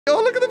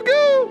Look at them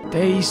go.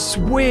 They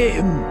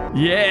swim.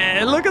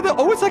 Yeah, look at that.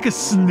 Oh, it's like a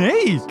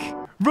snake.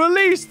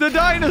 Release the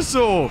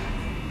dinosaur.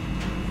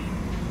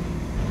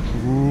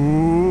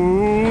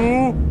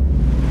 Ooh.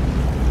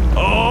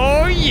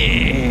 Oh,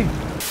 yeah.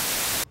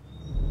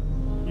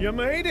 You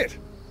made it.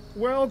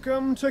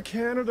 Welcome to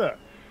Canada.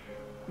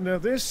 Now,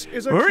 this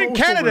is a We're in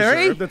coastal Canada,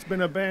 reserve eh? that's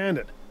been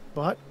abandoned.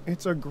 But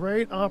it's a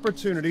great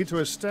opportunity to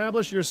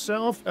establish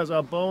yourself as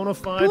a bona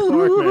fide park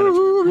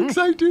manager.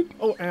 Excited.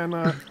 Oh,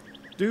 and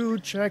do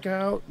check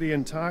out the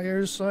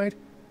entire site,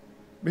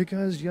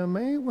 because you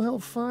may well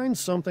find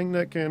something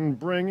that can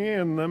bring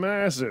in the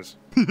masses.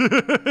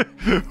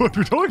 What are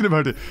we talking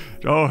about?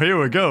 Oh,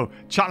 here we go.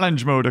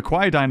 Challenge mode.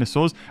 Acquire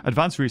dinosaurs.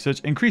 Advanced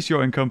research. Increase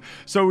your income.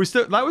 So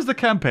that was the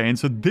campaign.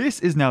 So this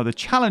is now the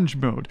challenge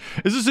mode.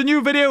 Is this a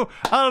new video?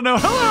 I don't know.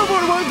 Hello,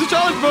 everyone. Welcome to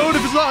challenge mode.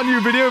 If it's not a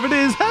new video, if it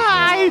is,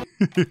 hi.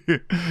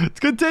 Let's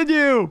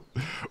continue.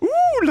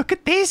 Ooh, look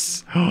at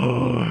this.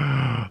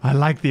 I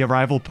like the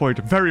arrival point.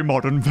 Very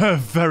modern.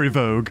 Very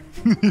vogue.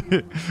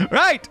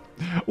 Right.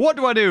 What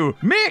do I do?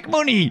 Make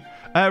money.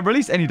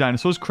 Release any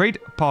dinosaurs, create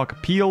park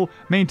appeal,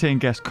 maintain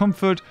guest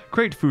comfort,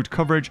 create food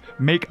coverage,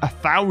 make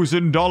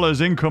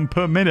 $1,000 income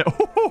per minute.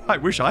 Oh, I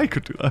wish I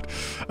could do that.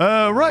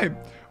 Right.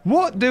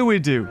 What do we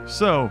do?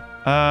 So,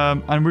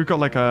 and we've got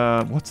like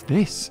a, what's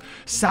this?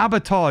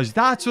 Sabotage.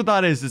 That's what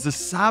that is. It's a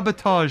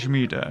sabotage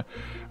meter.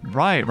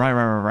 Right.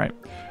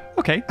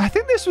 Okay. I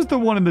think this was the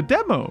one in the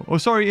demo. Oh,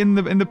 sorry, in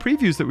the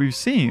previews that we've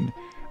seen,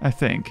 I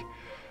think.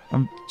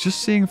 I'm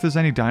just seeing if there's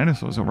any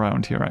dinosaurs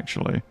around here,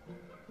 actually.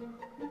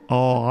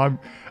 Oh,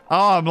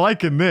 I'm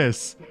liking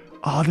this.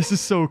 Oh, this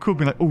is so cool.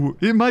 Being like, oh,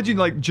 imagine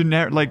like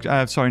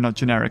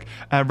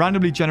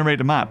randomly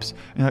generated maps.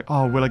 And you're like,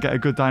 oh, will I get a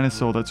good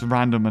dinosaur that's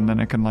random, and then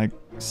I can like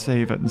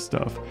save it and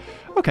stuff.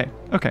 Okay.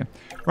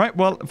 Right.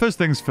 Well, first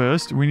things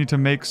first. We need to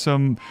make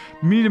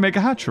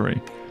a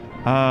hatchery.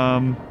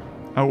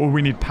 Oh,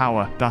 we need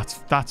power.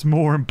 That's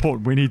more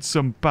important. We need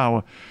some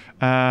power.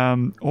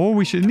 Or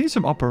we should need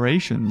some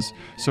operations.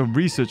 So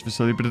research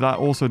facility, but that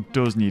also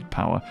does need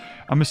power.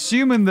 I'm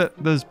assuming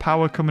that there's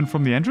power coming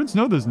from the entrance.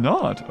 No, there's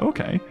not.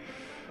 Okay.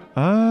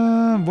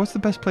 What's the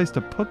best place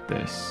to put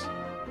this?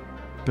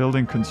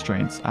 Building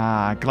constraints.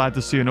 Ah, glad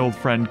to see an old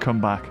friend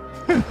come back.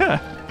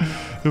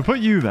 We'll put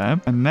you there,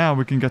 and now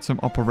we can get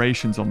some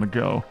operations on the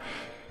go.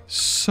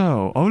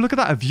 So, oh, look at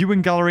that. A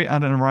viewing gallery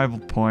and an arrival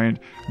point.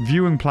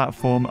 Viewing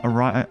platform.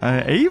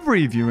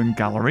 Avery viewing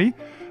gallery.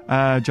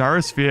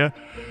 Gyrosphere.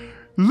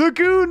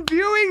 Lagoon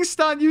viewing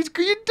stand.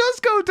 It does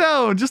go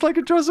down, just like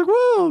in Jurassic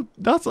World.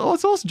 That's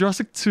awesome.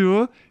 Jurassic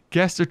Tour.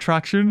 Guest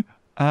attraction.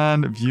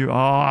 And view.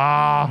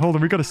 Hold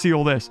on. We got to see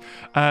all this.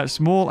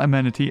 Small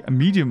amenity,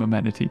 medium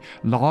amenity,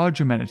 large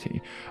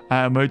amenity,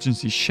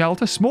 emergency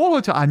shelter, small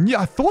hotel.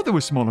 I thought there were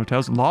small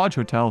hotels, large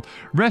hotel,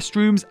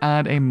 restrooms,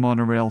 and a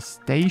monorail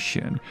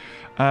station.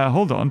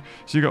 Hold on.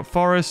 So you got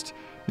forest.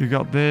 You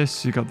got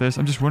this. You got this.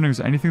 I'm just wondering, is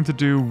there anything to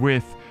do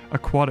with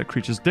aquatic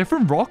creatures?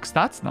 Different rocks.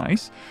 That's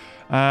nice.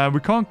 We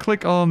can't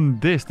click on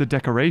the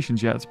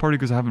decorations yet. It's probably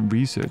because I haven't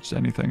researched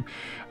anything.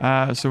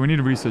 So we need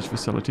a research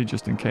facility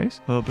just in case.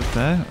 A little bit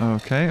there.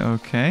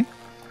 Okay.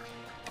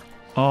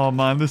 Oh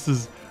man, this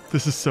is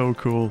so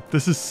cool.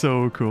 This is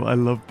so cool. I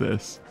love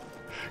this.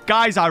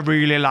 Guys, I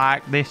really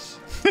like this.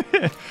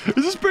 It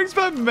just brings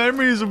back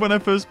memories of when I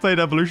first played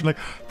Evolution. Like,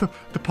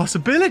 the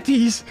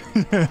possibilities.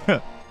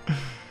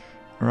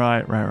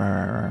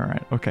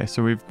 Right. Okay,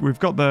 so we've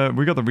got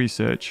the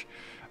research.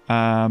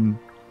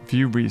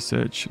 View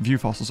research, view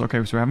fossils.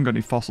 Okay, so we haven't got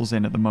any fossils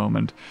in at the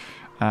moment.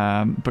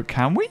 But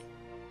can we?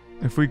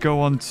 If we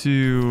go on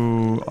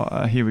to...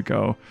 here we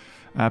go.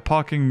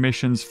 Parking,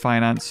 missions,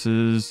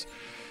 finances.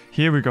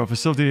 Here we go.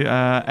 Facility,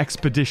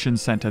 expedition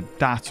center.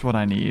 That's what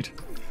I need.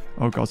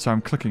 Oh god, so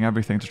I'm clicking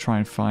everything to try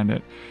and find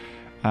it.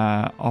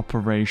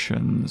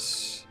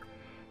 Operations.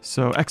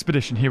 So,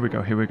 expedition. Here we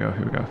go.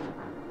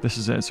 This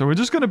is it. So we're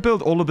just going to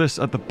build all of this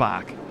at the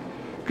back.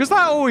 Because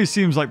that always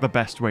seems like the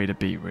best way to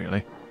be,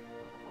 really.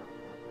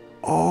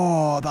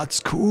 Oh, that's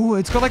cool.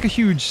 It's got like a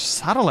huge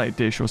satellite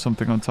dish or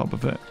something on top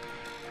of it.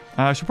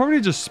 I should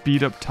probably just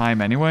speed up time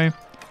anyway.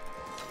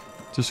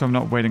 Just so I'm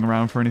not waiting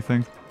around for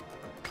anything.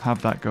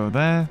 Have that go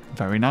there.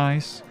 Very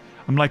nice.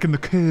 I'm liking the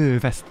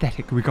curve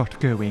aesthetic we got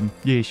going.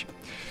 Yes.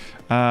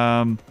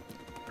 And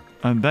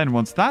then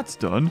once that's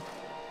done,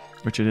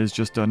 which it is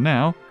just done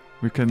now,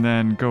 we can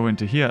then go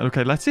into here.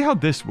 Okay, let's see how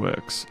this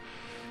works.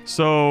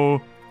 So...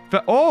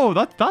 oh,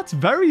 that's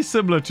very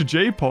similar to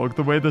JPOG,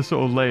 the way they're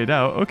sort of laid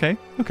out. Okay.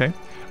 I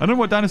don't know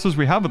what dinosaurs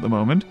we have at the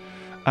moment.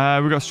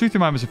 We've got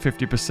Struthiomimus at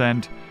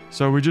 50%.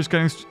 So we're just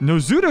getting...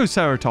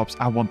 Nozudoceratops.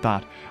 I want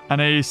that. And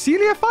a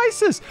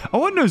Celiophysis. I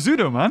want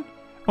Nozudo, man.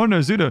 Oh,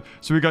 Nozudo.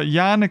 So we got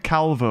Jan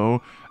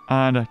Calvo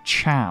and a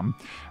Cham.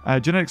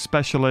 Genetic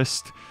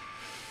specialist.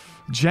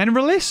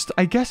 Generalist?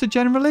 I guess a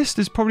generalist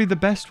is probably the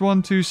best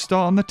one to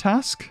start on the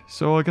task.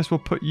 So I guess we'll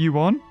put you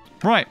on.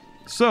 Right.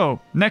 So,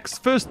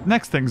 next things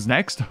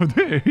next,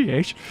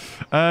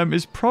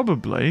 is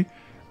probably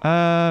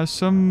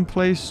some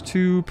place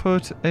to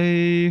put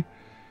a...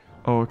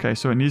 Oh, okay,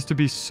 so it needs to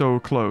be so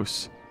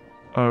close.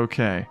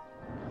 Okay.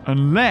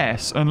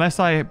 Unless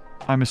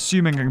I'm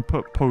assuming I can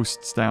put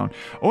posts down.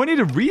 Oh, I need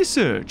to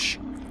research.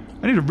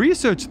 I need to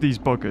research these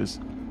buggers.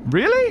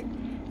 Really?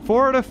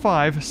 4 out of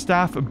 5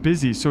 staff are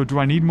busy, so do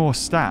I need more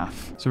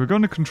staff? So we're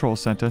going to control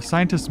center,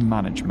 scientist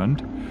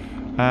management,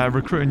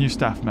 recruit a new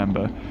staff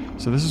member.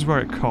 So this is where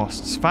it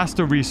costs.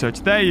 Faster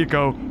research. There you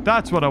go.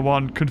 That's what I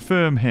want.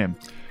 Confirm him.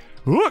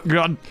 Oh,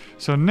 God.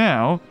 So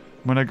now,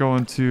 when I go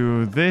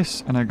into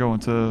this and I go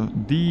into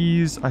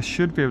these, I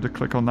should be able to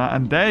click on that.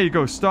 And there you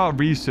go. Start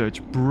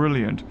research.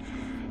 Brilliant.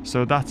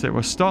 So that's it.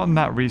 We're starting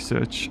that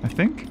research, I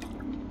think.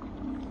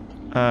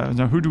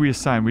 Now, who do we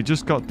assign? We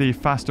just got the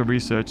faster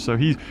research, so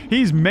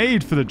he's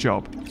made for the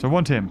job. So I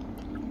want him.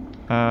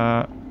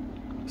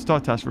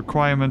 Start task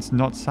requirements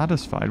not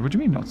satisfied. What do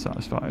you mean not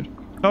satisfied?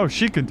 Oh,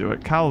 she can do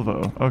it.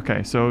 Calvo.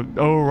 Okay, so,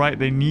 oh, right,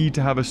 they need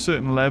to have a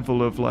certain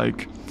level of,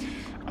 like,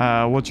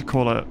 what do you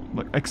call it?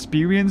 Like,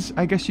 experience,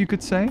 I guess you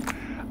could say.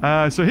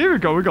 So here we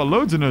go. We got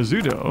loads of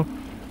Nozudo.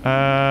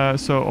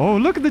 So, oh,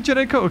 look at the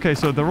genetic code. Okay,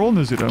 so they're all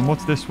Nozudo. And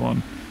what's this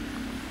one?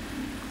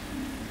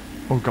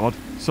 Oh, God.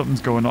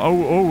 Something's going on.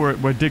 Oh,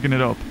 we're digging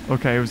it up.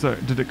 Okay, was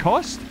that, did it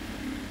cost?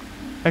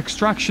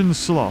 Extraction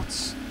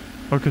slots.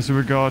 Okay, so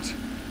have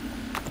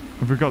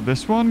we got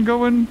this one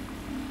going?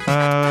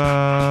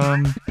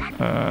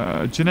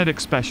 Genetic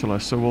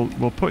specialist. So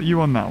we'll put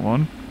you on that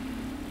one.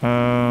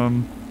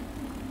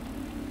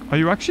 Are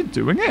you actually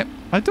doing it?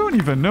 I don't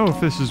even know if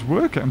this is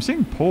working. I'm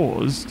seeing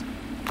paused.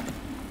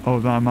 Oh,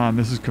 man,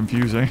 this is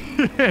confusing.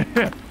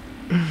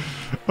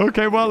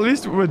 Okay, well, at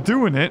least we're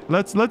doing it.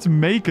 Let's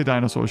make a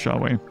dinosaur, shall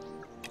we?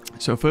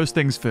 So first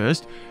things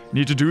first,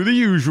 need to do the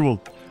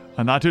usual,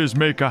 and that is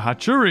make a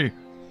hatchery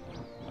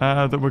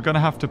that we're going to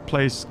have to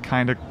place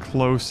kind of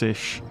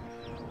close-ish.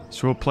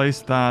 So we'll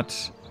place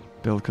that,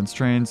 build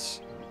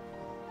constraints.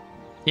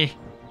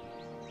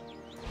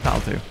 That'll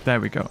do. There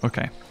we go.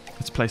 Okay,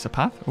 let's place a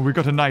path. Oh, we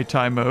got a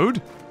nighttime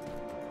mode.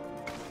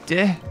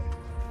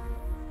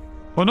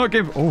 Well, not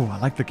game. Oh, I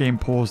like the game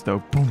pause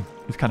though. Boom.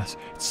 It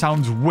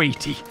sounds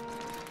weighty.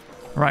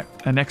 Right,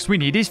 and next we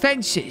need is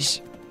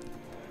fences.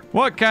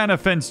 What kind of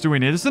fence do we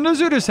need? It's the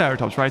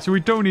Nozudoceratops, right? So we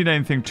don't need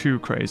anything too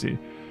crazy.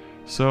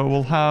 So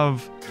we'll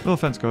have a little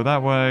fence go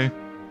that way.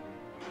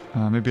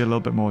 Maybe a little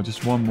bit more,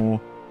 just one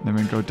more. Then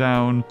we can go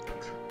down.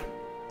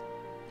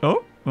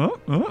 Oh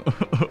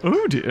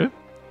dear.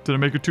 Did I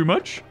make it too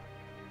much?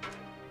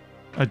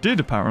 I did,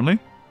 apparently.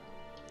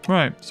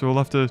 Right, so we'll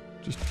have to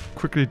just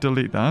quickly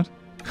delete that.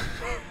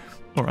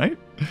 Alright.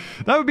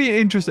 That would be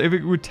interesting if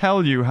it would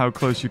tell you how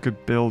close you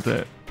could build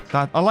it.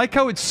 I like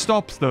how it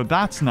stops, though.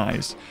 That's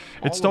nice.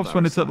 It stops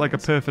when it's at, like, a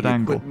perfect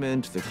angle. The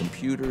equipment, the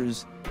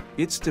computers,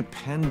 it's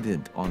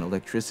dependent on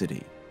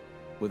electricity.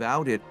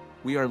 Without it,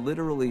 we are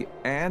literally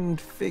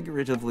and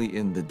figuratively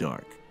in the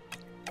dark.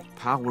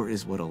 Power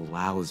is what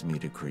allows me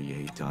to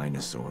create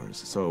dinosaurs,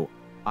 so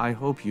I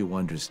hope you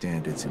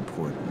understand its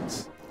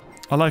importance.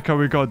 I like how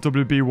we got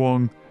WB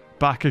Wong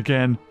back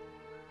again.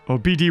 Oh,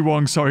 BD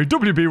Wong, sorry.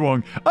 WB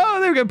Wong.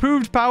 Oh, there we go.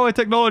 Improved power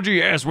technology.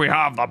 Yes, we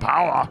have the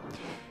power.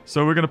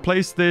 So we're going to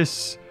place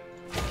this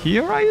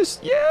here,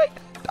 yeah,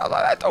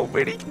 I don't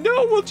really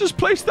know. We'll just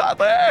place that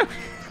there.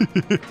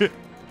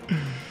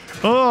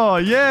 Oh,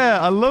 yeah,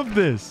 I love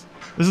this.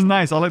 This is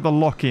nice. I like the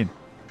lock-in.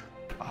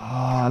 Oh,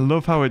 I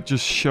love how it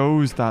just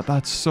shows that.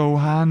 That's so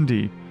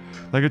handy.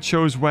 Like, it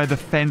shows where the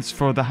fence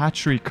for the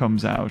hatchery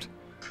comes out.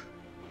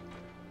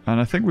 And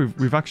I think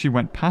we've actually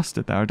went past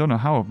it there. I don't know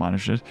how I've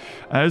managed it.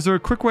 Is there a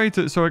quick way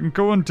to... So I can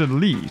go and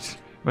delete.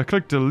 If I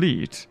click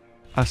delete...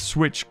 I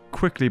switch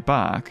quickly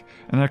back,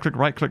 and then I click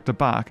right-click to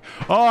back.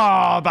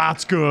 Oh,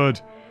 that's good.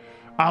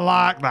 I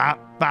like that.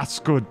 That's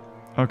good.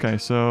 Okay,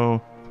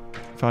 so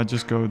if I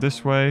just go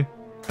this way,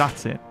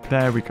 that's it.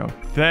 There we go.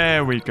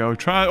 There we go.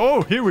 Try.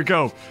 Oh, here we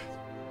go.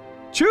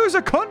 Choose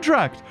a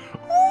contract.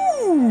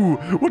 Ooh,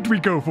 what do we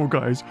go for,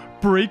 guys?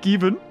 Break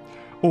even,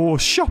 or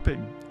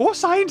shopping, or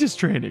scientist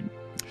training?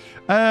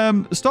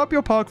 Stop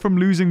your park from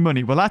losing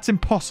money. Well, that's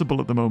impossible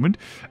at the moment.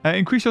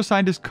 Increase your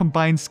scientist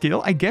combined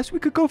skill. I guess we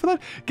could go for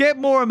that. Get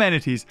more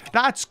amenities.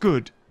 That's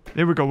good.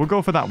 There we go. We'll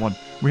go for that one.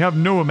 We have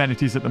no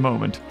amenities at the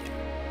moment.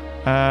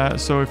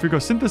 So if we go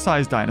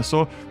synthesized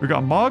dinosaur, we've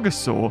got a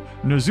Margosaur,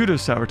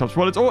 Nozudoceratops.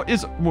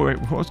 Well, wait,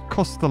 what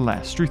costs the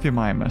less?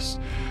 Struthiomimus.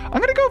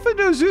 I'm going to go for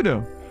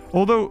Nozudo.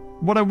 Although,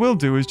 what I will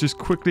do is just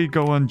quickly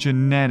go on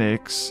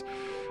genetics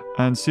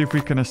and see if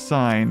we can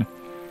assign...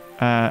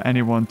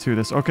 anyone to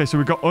this. Okay, so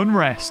we've got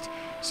unrest.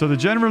 So the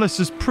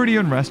generalist is pretty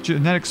unrest.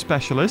 Genetic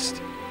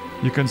specialist.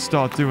 You can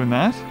start doing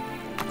that.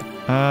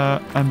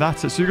 And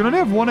that's it. So you can only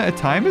have one at a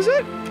time, is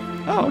it?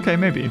 Oh, okay,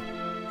 maybe.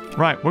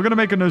 Right, we're going to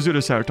make a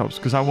Nozudoceratops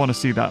because I want to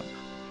see that.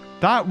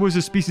 That was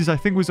a species I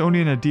think was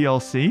only in a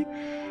DLC.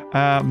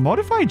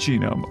 Modified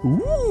genome.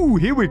 Ooh,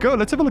 here we go.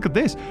 Let's have a look at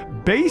this.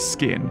 Base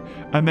skin.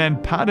 And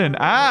then pattern.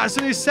 Ah, so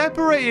they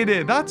separated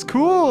it. That's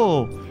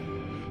cool.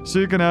 So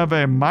you can have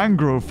a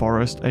mangrove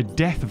forest, a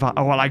death valley.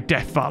 Oh, I like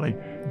Death Valley.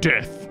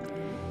 Death.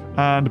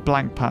 And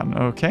blank pattern.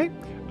 Okay.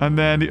 And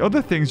then the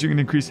other things, you can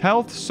increase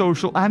health,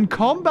 social, and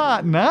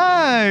combat.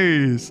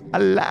 Nice. I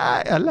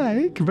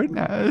like. Very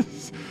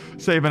nice.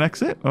 Save and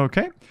exit.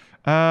 Okay.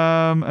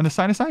 And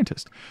assign a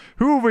scientist.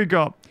 Who have we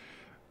got?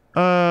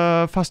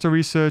 Faster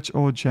research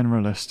or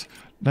generalist?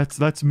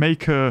 Let's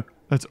make her.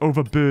 Let's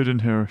overburden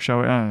her,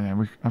 shall we?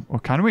 Or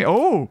can we?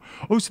 Oh,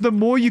 so the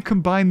more you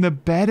combine, the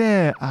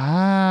better.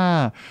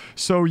 Ah.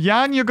 So,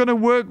 Jan, you're going to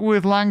work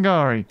with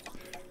Langari.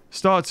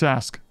 Start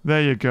task.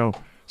 There you go.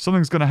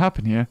 Something's going to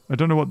happen here. I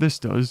don't know what this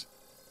does.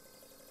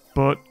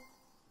 But,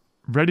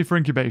 ready for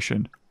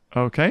incubation.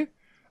 Okay.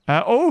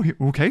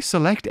 Okay.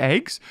 Select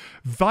eggs.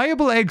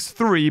 Viable eggs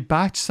 3,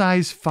 batch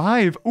size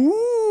 5.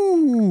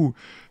 Ooh.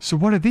 So,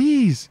 what are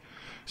these?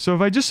 So,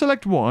 if I just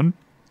select one...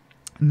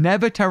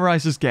 Never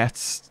terrorizes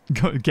guests,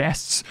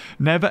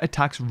 never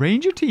attacks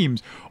ranger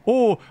teams,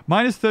 or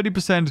minus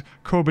 30%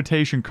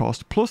 cohabitation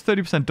cost, plus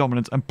 30%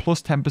 dominance, and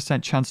plus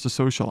 10% chance to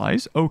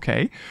socialize.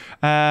 Okay.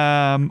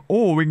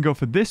 Or we can go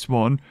for this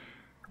one,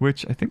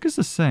 which I think is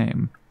the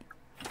same.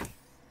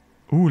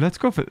 Ooh, let's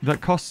go for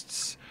that.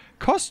 Costs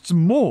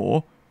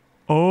more.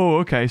 Oh,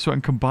 okay. So I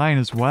can combine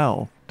as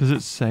well. Does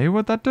it say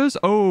what that does?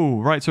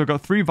 Oh, right. So I've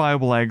got 3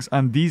 viable eggs,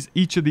 and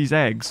each of these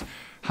eggs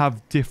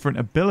have different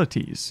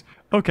abilities.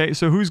 Okay,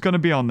 so who's going to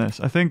be on this?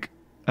 I think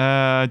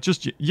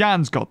just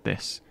Jan's got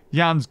this.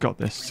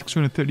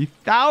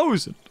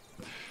 630,000.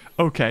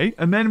 Okay,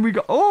 and then we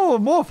got... Oh,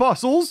 more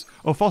fossils.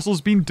 Oh,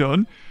 fossils been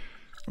done.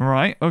 All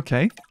right,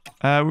 okay.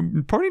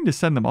 We probably need to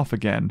send them off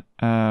again.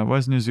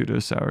 Where's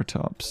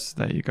Ceratops?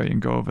 There you go. You can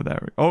go over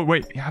there. Oh,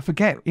 wait. Yeah, I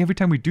forget. Every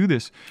time we do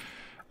this.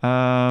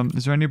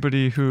 Is there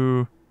anybody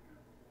who...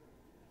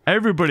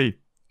 Everybody.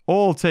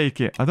 All take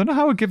it. I don't know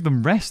how I give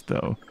them rest,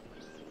 though.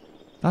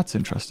 That's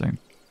interesting.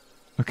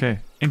 Okay,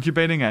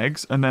 incubating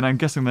eggs, and then I'm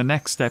guessing the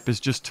next step is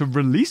just to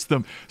release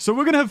them. So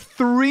we're going to have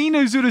 3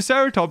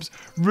 Ceratops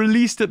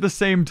released at the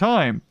same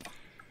time.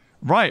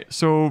 Right,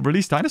 so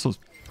release dinosaurs.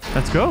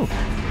 Let's go.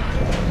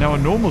 Now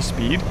on normal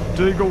speed,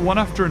 do they go one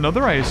after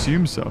another? I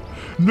assume so.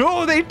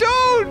 No, they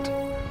don't!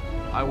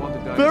 I want the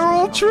dinosaurs. They're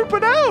all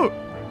trooping out!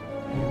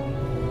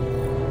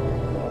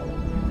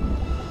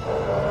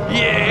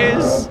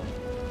 Yes!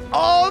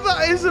 Oh,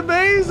 that is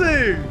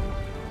amazing!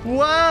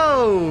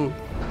 Wow!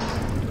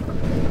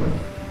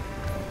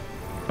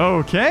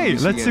 Okay,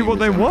 let's see what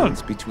they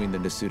want. Between the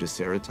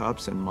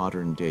Ceratops and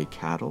modern-day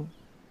cattle?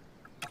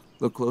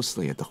 Look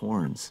closely at the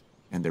horns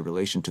and their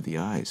relation to the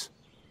eyes.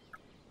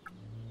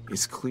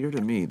 It's clear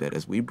to me that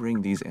as we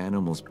bring these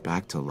animals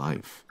back to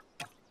life,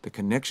 the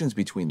connections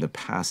between the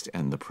past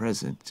and the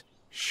present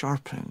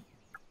sharpen,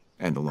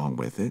 and along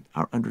with it,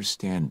 our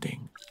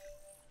understanding.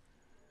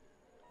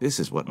 This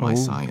is what my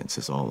science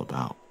is all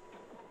about.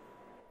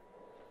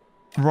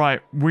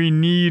 Right, we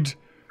need...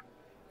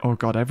 Oh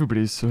god,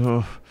 everybody's...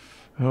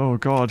 Oh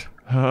god.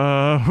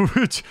 I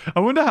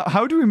wonder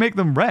how do we make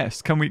them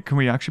rest? Can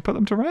we actually put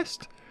them to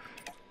rest?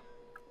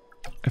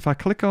 If I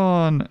click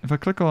on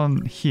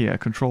here,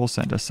 control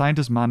center,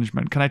 scientist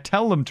management, can I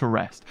tell them to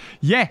rest?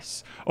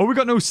 Yes. Oh, we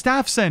got no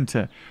staff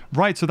center.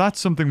 Right, so that's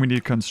something we need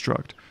to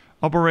construct.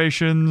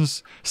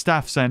 Operations,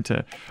 staff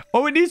center.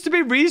 Oh, it needs to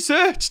be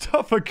researched.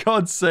 Oh, for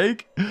God's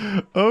sake.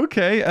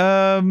 Okay.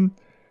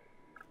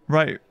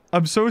 Right.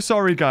 I'm so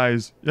sorry,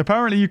 guys.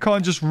 Apparently, you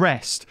can't just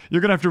rest.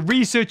 You're gonna have to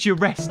research your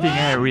resting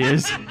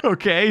areas.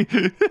 Okay.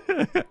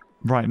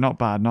 Right, not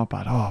bad, not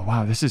bad. Oh,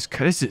 wow, this is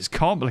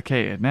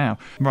complicated now.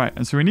 Right,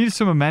 and so we need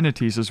some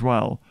amenities as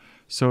well.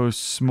 So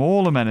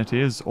small amenity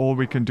is all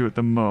we can do at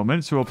the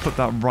moment. So we'll put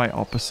that right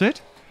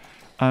opposite.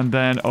 And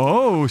then,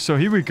 oh, so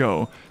here we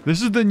go.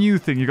 This is the new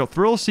thing. You got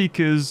thrill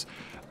seekers,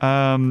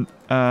 and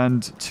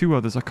 2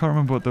 others. I can't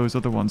remember what those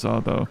other ones are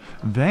though.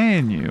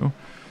 They're new.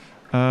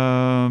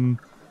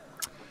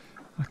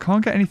 I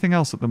can't get anything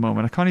else at the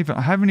moment.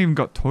 I haven't even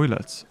got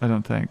toilets, I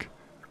don't think.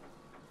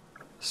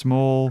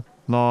 Small,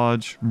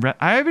 large,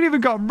 I haven't even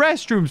got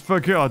restrooms,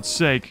 for God's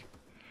sake.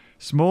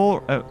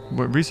 Small,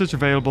 research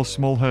available,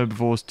 small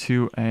herbivores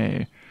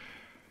 2A.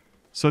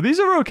 So these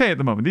are okay at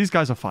the moment. These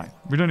guys are fine.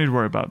 We don't need to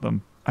worry about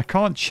them. I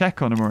can't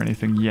check on them or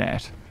anything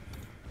yet.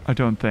 I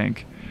don't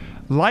think.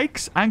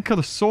 Likes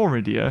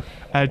Ankylosauridia,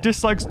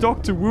 dislikes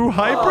Dr. Wu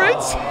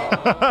hybrids?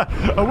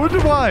 I wonder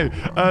why.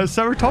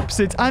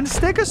 Ceratopsids and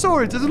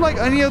Stegosaurids. Doesn't like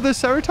any other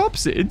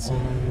ceratopsids?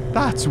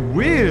 That's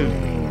weird.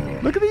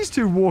 Look at these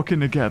 2 walking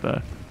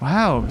together.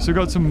 Wow, so we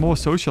got some more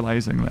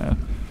socializing there.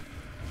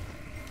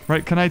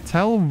 Right, can I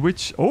tell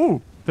which...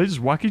 Oh, they just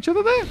whack each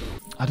other there?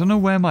 I don't know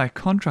where my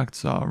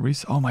contracts are.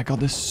 Oh my god,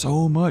 there's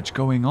so much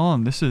going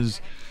on. This is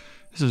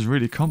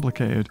really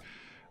complicated.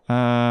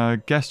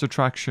 Guest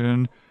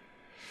attraction...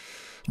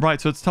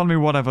 Right, so it's telling me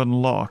what I've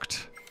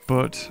unlocked,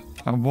 but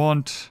I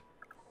want...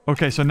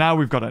 Okay, so now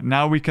we've got it.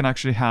 Now we can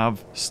actually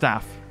have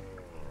staff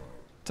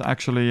to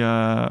actually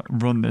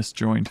run this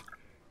joint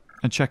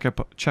and check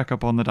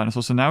up on the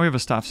dinosaurs. So now we have a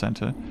staff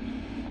center.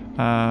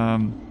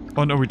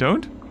 Oh, no, we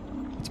don't?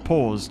 It's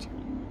paused.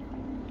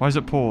 Why is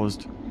it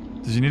paused?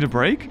 Does he need a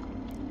break?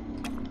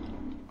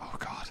 Oh,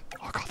 God.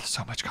 Oh, God, there's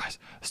so much, guys.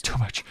 There's too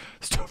much.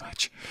 There's too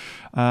much.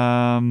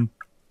 I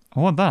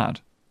want that.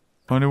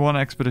 Only one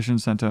expedition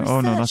center. Research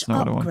oh no, that's not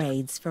what I want.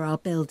 Upgrades for our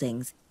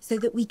buildings so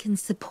that we can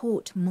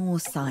support more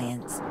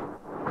science.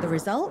 The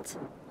result?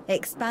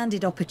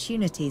 expanded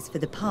opportunities for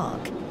the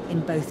park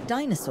in both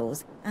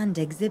dinosaurs and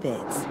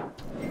exhibits.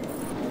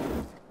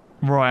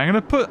 Right, I'm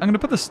gonna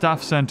put the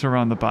staff center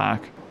around the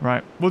back.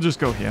 Right, we'll just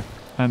go here,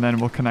 and then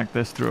we'll connect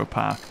this through a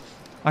path.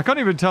 I can't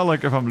even tell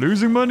like if I'm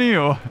losing money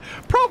or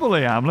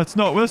probably am. Let's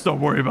not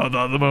worry about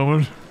that at the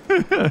moment.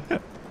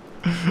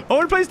 I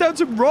want to place down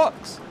some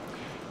rocks.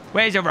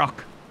 Where's a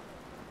rock?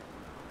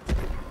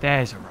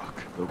 There's a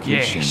rock.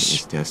 Location Yes.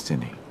 is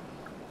destiny.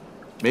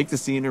 Make the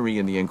scenery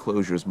and the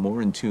enclosures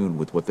more in tune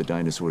with what the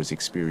dinosaurs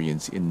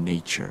experience in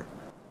nature.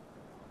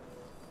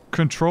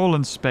 Control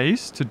and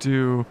space to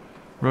do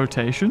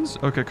rotations.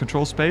 Okay,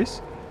 control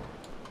space.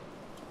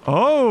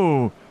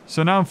 Oh,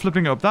 so now I'm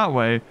flipping it up that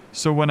way.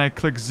 So when I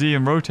click Z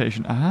in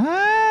rotation.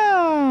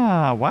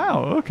 Ah,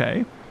 wow,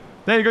 okay.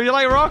 There you go. You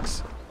like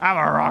rocks? I'm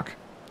a rock.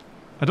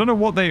 I don't know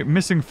what they...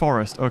 Missing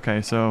forest.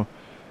 Okay, so...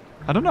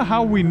 I don't know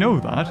how we know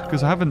that,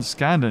 because I haven't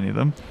scanned any of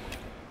them.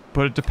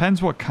 But it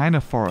depends what kind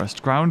of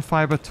forest. Ground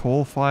fiber,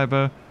 tall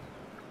fiber.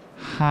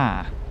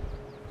 Ha.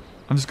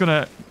 I'm just going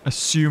to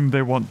assume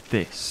they want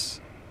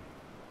this.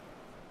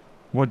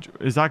 What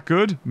is that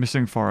good?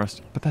 Missing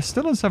forest. But they're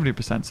still on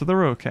 70%, so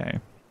they're okay.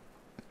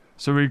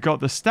 So we've got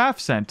the staff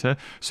center.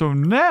 So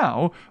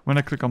now, when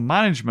I click on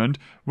management,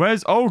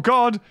 where's... Oh,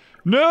 God.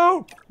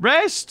 No!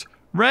 Rest!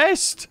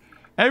 Rest!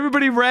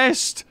 Everybody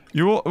rest!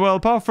 You all, well,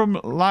 apart from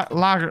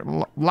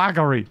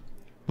Lowry.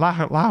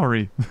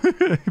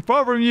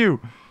 Apart from you,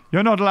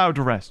 you're not allowed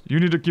to rest. You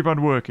need to keep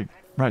on working.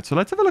 Right, so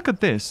let's have a look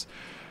at this.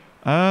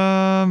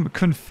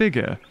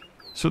 Configure.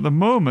 So at the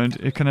moment,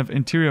 it can have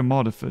interior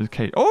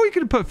modification. Oh, you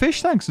can put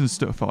fish tanks and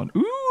stuff on.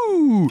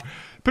 Ooh!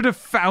 Put a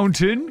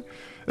fountain,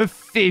 a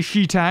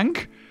fishy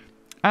tank,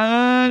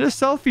 and a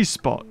selfie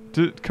spot.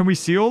 Can we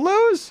see all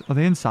those? Are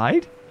they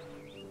inside?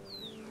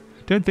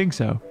 Don't think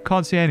so.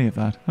 Can't see any of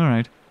that. All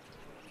right.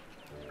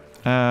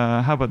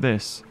 How about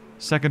this?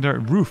 Secondary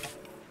roof.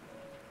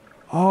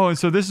 Oh, and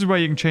so this is where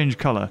you can change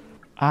color.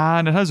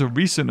 And it has a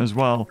recent as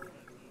well.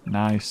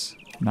 Nice.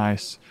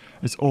 Nice.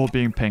 It's all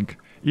being pink.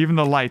 Even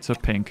the lights are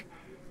pink.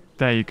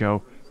 There you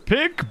go.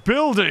 Pink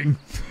building!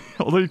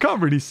 Although you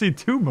can't really see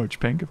too much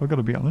pink, if I've got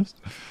to be honest.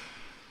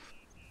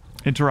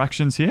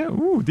 Interactions here.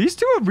 Ooh, these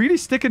two are really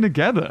sticking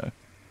together.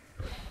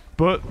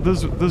 But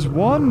there's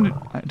one...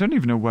 I don't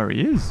even know where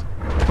he is.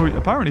 Oh,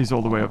 apparently he's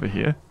all the way over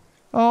here.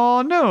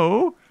 Oh,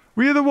 no!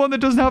 We're the one that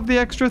doesn't have the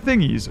extra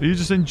thingies. Are you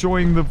just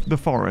enjoying the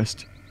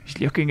forest? He's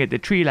looking at the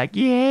tree like,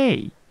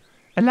 yay!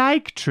 I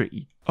like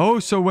tree. Oh,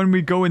 so when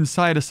we go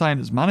inside assign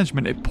as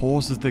management, it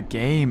pauses the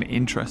game.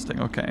 Interesting,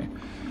 okay.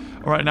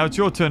 Alright, now it's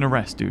your turn to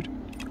rest, dude.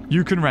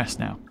 You can rest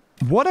now.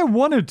 What I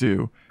want to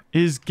do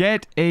is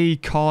get a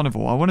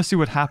carnivore. I want to see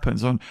what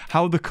happens on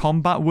how the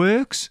combat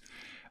works.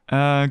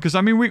 Because,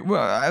 I mean,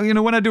 you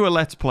know, when I do a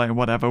let's play or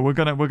whatever, we're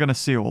gonna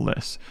see all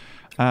this.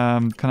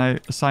 Can I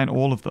assign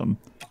all of them?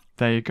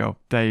 There you go.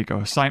 There you go.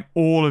 Assign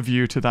all of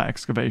you to that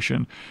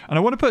excavation. And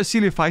I want to put a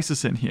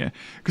Coelophysis in here.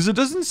 Because it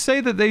doesn't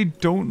say that they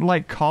don't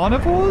like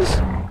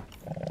carnivores.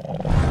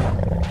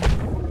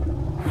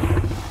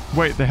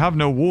 Wait, they have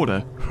no water.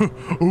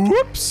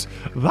 Whoops!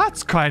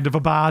 That's kind of a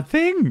bad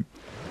thing.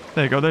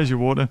 There you go. There's your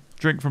water.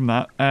 Drink from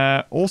that.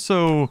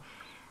 Also,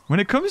 when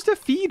it comes to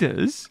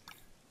feeders...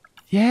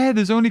 Yeah,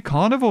 there's only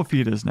carnivore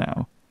feeders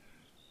now.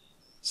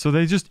 So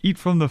they just eat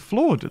from the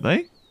floor, do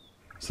they?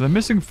 So they're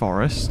missing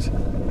forest.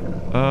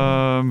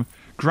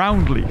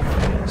 Ground leaf.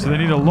 So they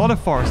need a lot of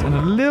forest and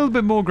a little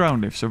bit more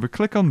ground leaf. So if we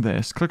click on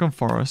this, click on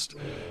forest.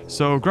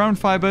 So ground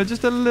fiber,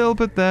 just a little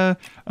bit there.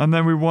 And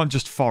then we want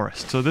just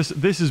forest. So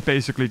this is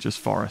basically just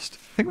forest.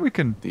 I think we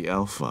can... The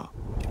alpha.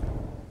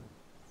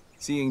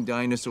 Seeing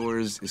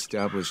dinosaurs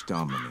establish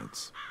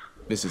dominance.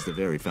 This is the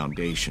very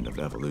foundation of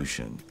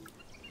evolution.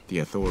 The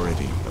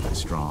authority of the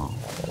strong.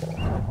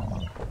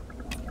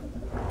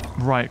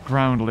 Right,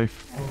 ground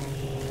leaf.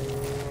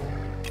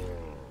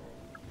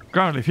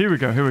 Ground leaf, here we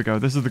go, here we go.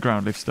 This is the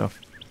ground leaf stuff.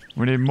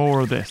 We need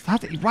more of this.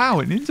 Wow,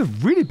 it needs a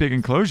really big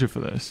enclosure for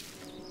this.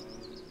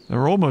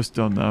 They're almost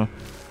done, though. A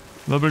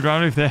little bit of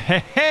ground leaf there.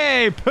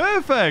 Hey,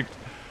 perfect!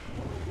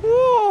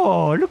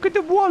 Whoa, look at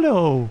the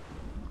wallow.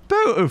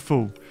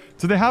 Beautiful.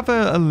 Do they have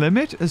a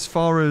limit as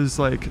far as,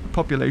 like,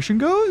 population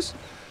goes?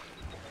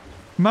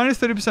 Minus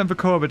 30% for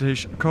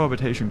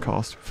cohabitation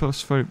cost,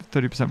 plus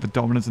 30% for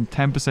dominance, and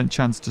 10%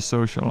 chance to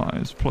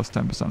socialize. Plus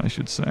 10%, I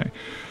should say.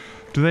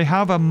 Do they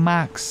have a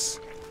max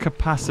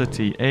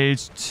capacity?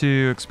 Age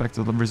 2,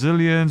 expected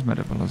resilience,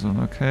 metabolism,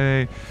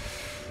 okay.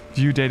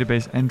 View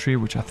database entry,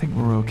 which I think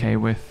we're okay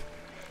with.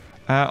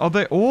 Are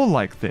they all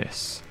like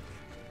this?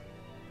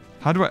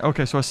 How do I...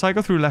 Okay, so I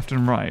cycle through left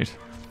and right.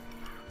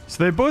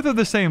 So they both have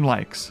the same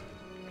likes.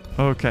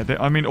 Okay,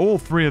 I mean, all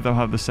three of them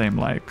have the same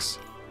likes.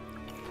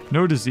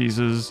 No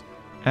diseases.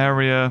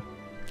 Area.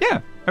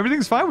 Yeah,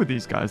 everything's fine with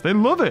these guys. They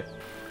love it.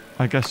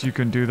 I guess you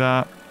can do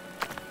that.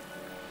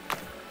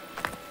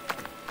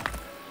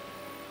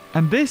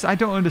 And this, I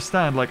don't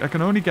understand. Like, I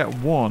can only get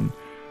one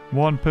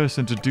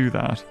person to do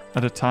that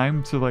at a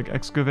time to, like,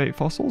 excavate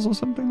fossils or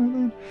something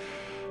like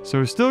that. So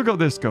we've still got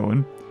this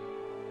going.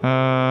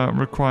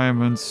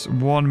 Requirements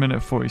 1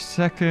 minute 40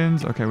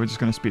 seconds. Okay, we're just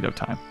going to speed up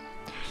time.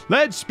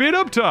 Let's speed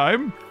up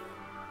time!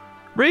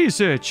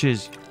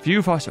 Researches.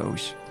 View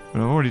fossils.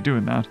 We're already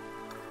doing that.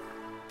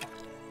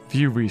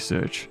 View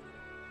research.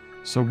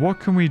 So what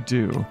can we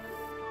do?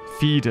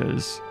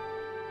 Feeders.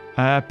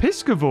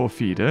 Piscivore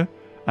feeder.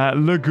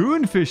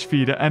 Lagoon fish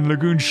feeder and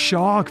lagoon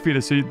shark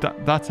feeder. So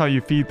that's how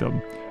you feed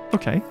them.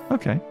 Okay,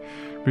 okay.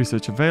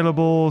 Research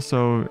available.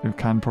 So it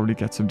can probably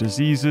get some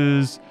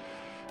diseases.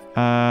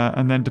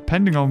 And then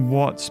depending on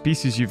what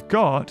species you've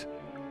got,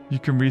 you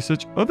can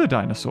research other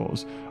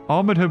dinosaurs.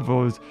 Armored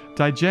herbivores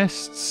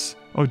digests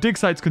or dig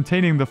sites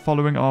containing the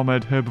following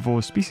armored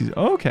herbivore species.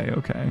 Okay,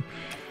 okay.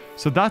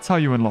 So that's how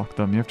you unlock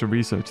them. You have to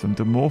research them.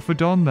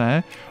 Dimorphodon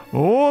there.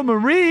 Oh,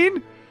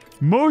 marine!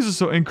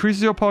 Mosasaur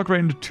increases your park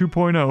rating to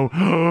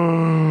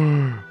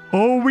 2.0.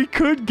 Oh, we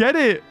could get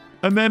it.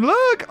 And then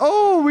look.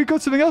 Oh, we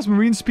got something else.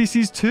 Marine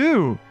species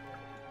 2.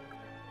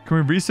 Can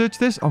we research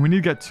this? Oh, we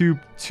need to get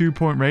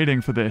 2-point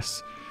rating for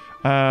this.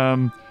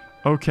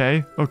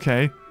 Okay,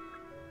 okay.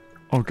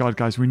 Oh god,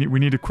 guys, we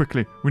need to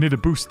quickly. We need to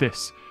boost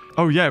this.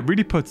 Oh yeah, it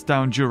really puts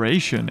down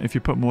duration if you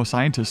put more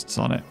scientists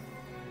on it.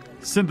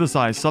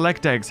 Synthesize.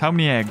 Select eggs. How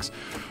many eggs?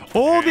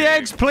 All the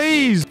eggs,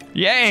 please!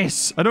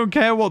 Yes! I don't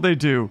care what they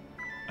do.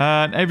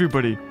 And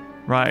everybody.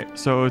 Right,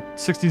 so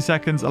 16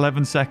 seconds,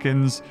 11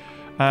 seconds.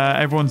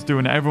 Everyone's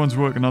doing it. Everyone's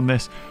working on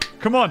this.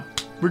 Come on!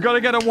 We gotta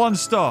get a 1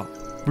 star.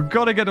 We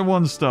gotta get a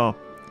 1 star.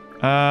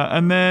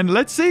 And then,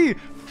 let's see.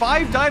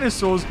 5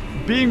 dinosaurs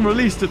being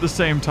released at the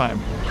same time.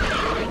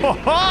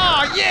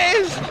 Oh,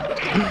 yes!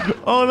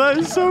 Oh, that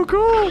is so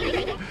cool.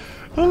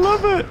 I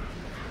love it.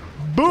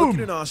 Boom. Look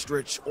at an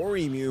ostrich or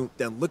emu,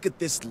 then look at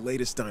this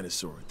latest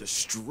dinosaur, the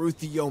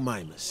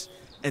Struthiomimus,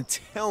 and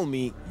tell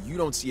me you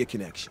don't see a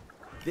connection.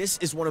 This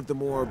is one of the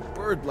more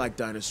bird-like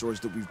dinosaurs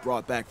that we've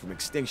brought back from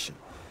extinction.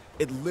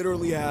 It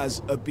literally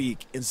has a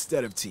beak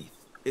instead of teeth.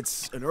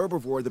 It's an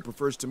herbivore that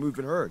prefers to move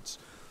in herds.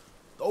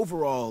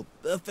 Overall,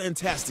 a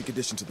fantastic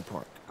addition to the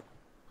park.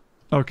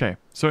 Okay,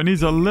 so it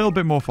needs a little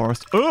bit more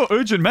forest. Oh,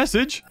 urgent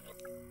message!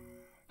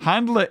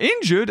 Handler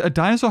injured? A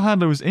dinosaur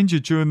handler was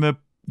injured during the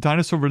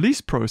dinosaur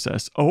release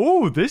process.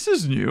 Oh, this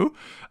is new.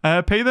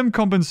 Pay them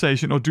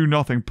compensation or do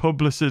nothing.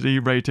 Publicity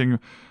rating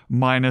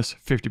minus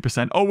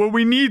 50%. Oh, well,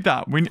 we need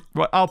that.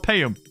 I'll pay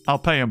him. I'll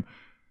pay him.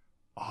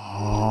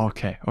 Oh,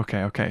 okay,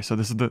 okay, okay. So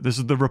this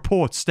is the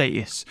report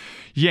status.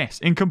 Yes,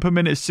 income per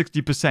minute is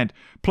 60%,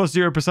 plus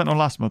 0% on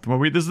last month. Well,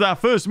 this is our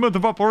first month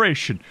of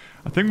operation.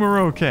 I think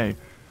we're okay.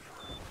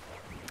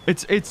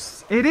 It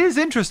is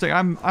interesting.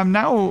 I'm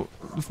now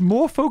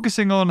more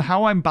focusing on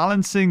how I'm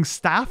balancing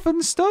staff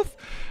and stuff.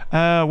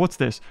 What's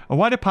this? A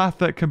wider path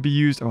that can be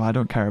used. Oh, I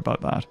don't care about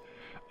that.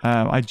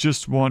 I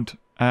just want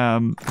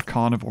a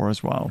carnivore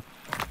as well.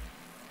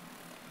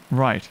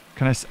 Right.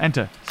 Can I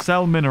enter?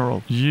 Sell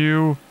mineral.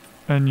 You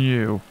and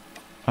you.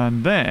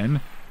 And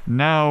then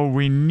now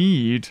we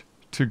need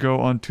to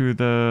go onto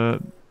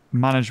the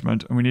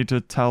management and we need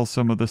to tell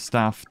some of the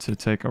staff to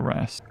take a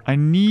rest. I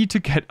need to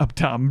get a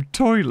damn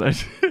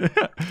toilet.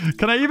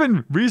 Can I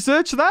even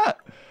research that?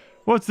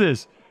 What's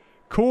this?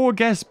 Core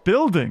guest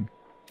building.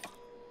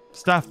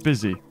 Staff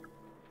busy.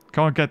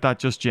 Can't get that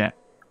just yet.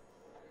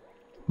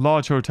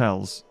 Large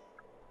hotels.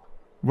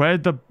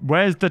 Where's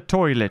the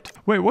toilet?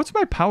 Wait, what's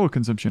my power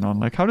consumption on?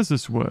 Like, how does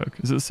this work?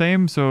 Is it the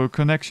same? So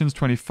connections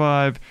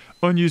 25,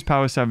 unused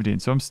power 17.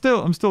 So I'm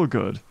still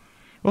good. It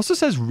also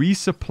says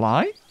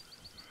resupply.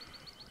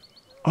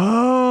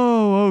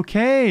 Oh,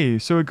 okay.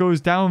 So it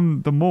goes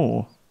down the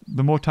more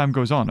time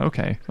goes on.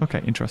 Okay,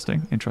 okay,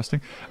 interesting,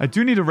 interesting. I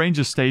do need a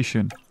ranger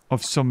station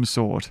of some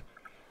sort.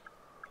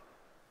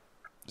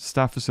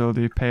 Staff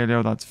facility,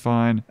 paleo, that's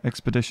fine.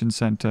 Expedition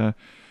center,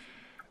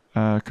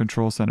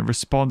 control center,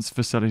 response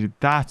facility.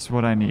 That's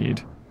what I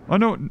need. Oh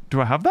no, do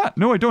I have that?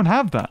 No, I don't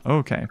have that.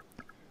 Okay.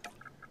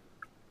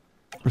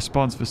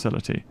 Response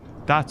facility.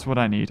 That's what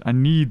I need. I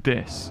need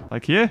this.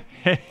 Like here?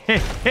 Hey, hey,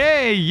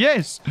 hey,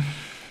 yes!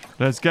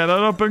 Let's get that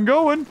up and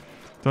going.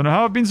 Don't know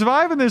how I've been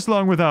surviving this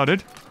long without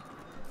it.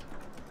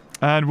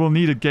 And we'll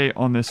need a gate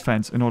on this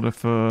fence in order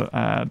for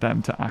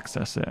them to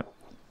access it.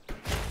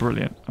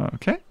 Brilliant.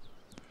 Okay.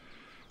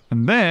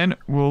 And then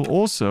we'll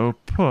also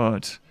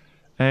put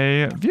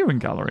a viewing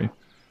gallery.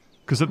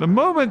 Because at the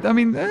moment, I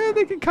mean,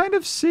 they can kind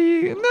of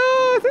see... No,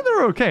 I think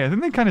they're okay. I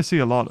think they kind of see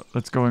a lot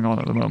that's going on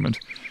at the moment.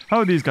 How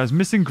are these guys?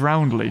 Missing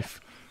ground leaf.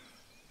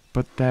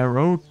 But they're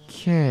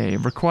okay.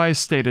 Requires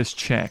status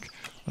check.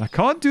 I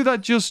can't do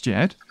that just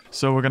yet.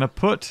 So we're going to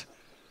put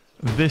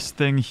this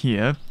thing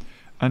here.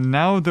 And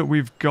now that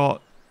we've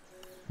got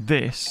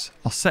this,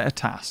 I'll set a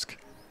task.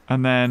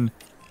 And then...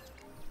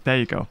 There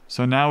you go.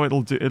 So now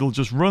it'll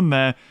just run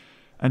there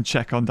and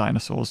check on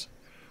dinosaurs.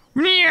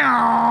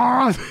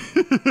 And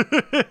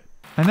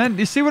then,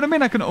 you see what I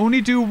mean? I can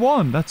only do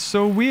one. That's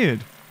so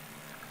weird.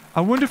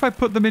 I wonder if I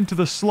put them into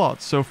the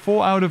slots. So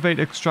 4 out of 8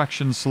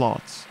 extraction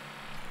slots.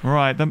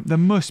 Right, there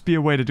must be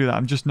a way to do that.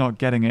 I'm just not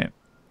getting it.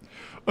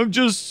 I'm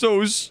just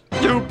so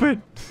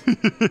stupid.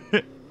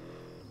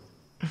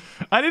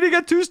 I need to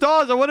get 2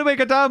 stars. I want to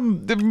make a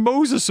damn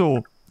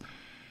mosasaur.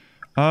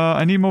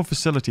 I need more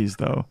facilities,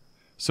 though.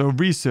 So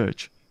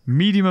research.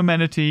 Medium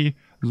amenity,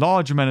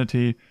 large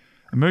amenity,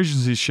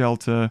 emergency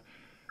shelter,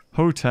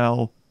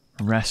 hotel,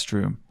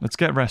 restroom. Let's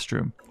get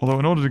restroom. Although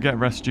in order to get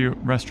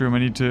restroom, I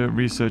need to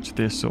research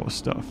this sort of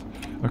stuff.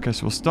 Okay,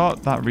 so we'll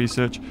start that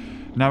research.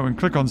 Now we can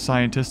click on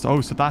scientist.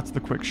 Oh, so that's the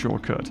quick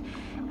shortcut.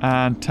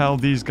 And tell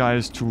these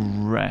guys to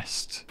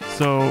rest.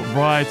 So,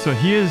 right, so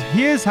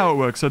here's how it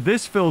works. So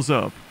this fills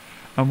up.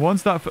 And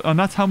once that, and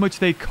that's how much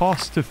they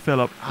cost to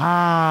fill up.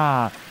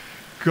 Ah,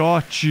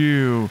 got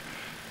you.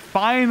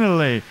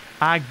 Finally,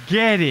 I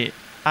get it.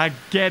 I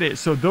get it.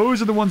 So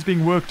those are the ones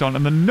being worked on.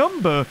 And the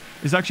number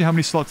is actually how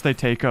many slots they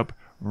take up.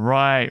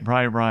 Right.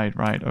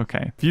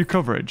 Okay. View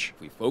coverage.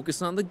 If we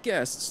focus on the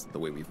guests the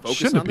way we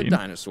focus on the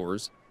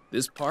dinosaurs,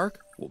 this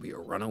park will be a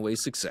runaway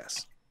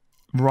success.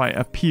 Right,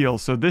 appeal.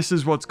 So this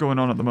is what's going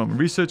on at the moment.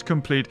 Research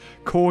complete.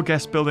 Core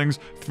guest buildings.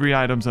 3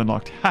 items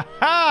unlocked. Ha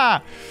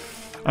ha!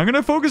 I'm going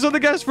to focus on the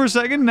guests for a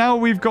second. Now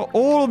we've got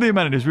all of the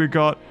amenities. We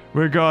got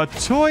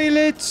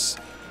toilets.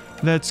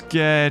 Let's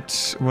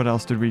get... What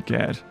else did we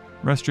get?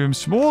 Restroom.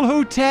 Small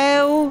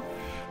hotel.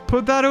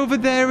 Put that over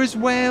there as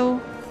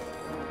well.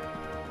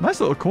 Nice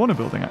little corner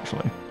building,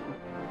 actually.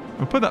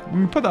 We'll put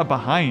that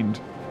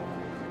behind.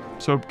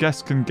 So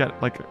guests can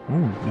get like... Oh,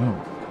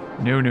 no.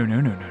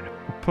 No.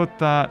 We'll put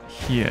that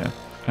here.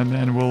 And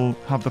then we'll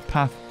have the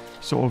path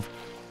sort of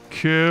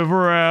curve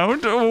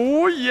around.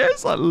 Oh,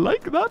 yes, I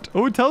like that.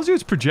 Oh, it tells you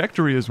it's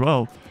trajectory as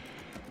well.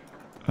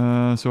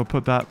 So we'll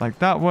put that like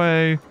that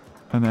way.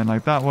 And then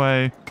like that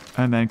way.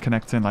 And then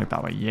connect in like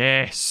that way.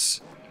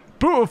 Yes.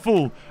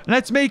 Beautiful.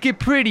 Let's make it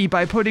pretty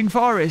by putting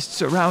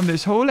forests around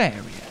this whole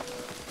area.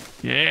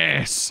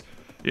 Yes.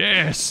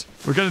 Yes.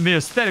 We're getting the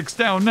aesthetics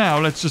down now.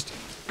 Let's just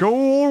go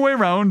all the way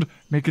around.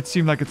 Make it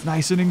seem like it's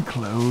nice and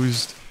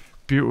enclosed.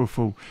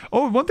 Beautiful.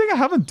 Oh, one thing I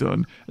haven't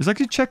done is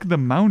actually check the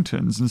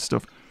mountains and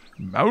stuff.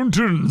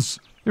 Mountains.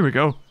 Here we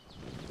go.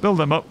 Build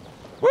them up.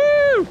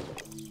 Woo!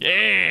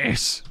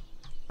 Yes.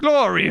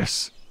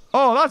 Glorious.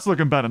 Oh, that's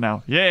looking better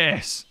now.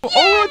 Yes.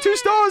 Oh, 2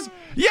 stars.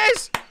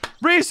 Yes.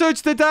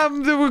 Research the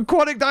damn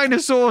aquatic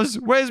dinosaurs.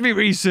 Where's me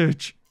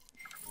research?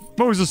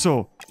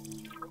 Mosasaur.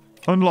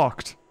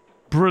 Unlocked.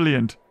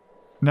 Brilliant.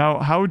 Now,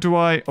 how do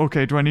I...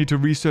 Okay, do I need to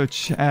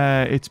research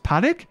its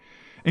paddock?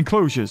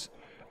 Enclosures.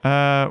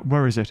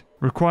 Where is it?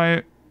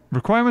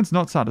 Requirements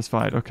not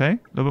satisfied. Okay, a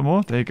little bit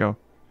more. There you go.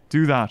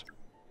 Do that.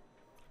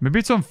 Maybe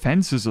it's on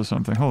fences or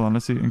something. Hold on,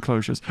 let's see.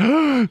 Enclosures.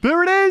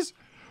 There it is!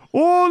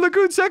 Oh,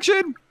 lagoon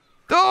section!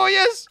 Oh,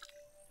 yes!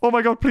 Oh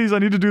my god, please, I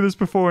need to do this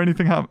before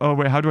anything happens. Oh,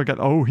 wait, how do I get...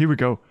 Oh, here we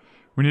go.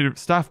 We need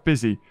staff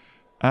busy.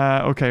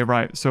 Okay,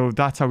 right. So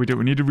that's how we do it.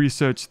 We need to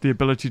research the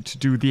ability to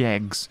do the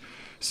eggs.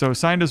 So,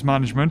 scientist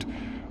management.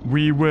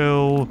 We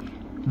will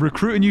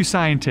recruit a new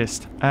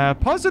scientist.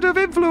 Positive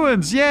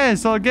influence.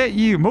 Yes, I'll get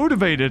you.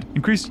 Motivated.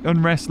 Increase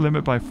unrest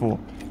limit by 4.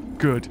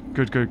 Good.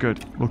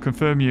 We'll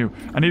confirm you.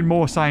 I need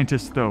more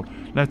scientists, though.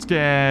 Let's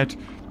get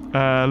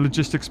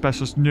logistics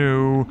specialist.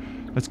 No.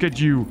 Let's get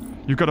you.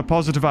 You've got a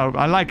positive outlook.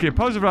 I like it.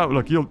 Positive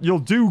outlook. You'll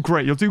do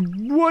great. You'll do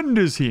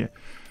wonders here.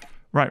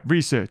 Right,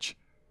 research.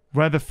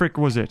 Where the frick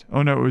was it?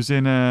 Oh no, it was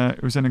in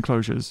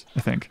enclosures,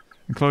 I think.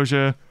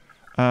 Enclosure,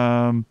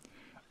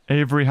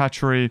 Aviary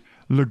hatchery,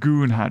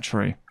 lagoon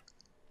hatchery.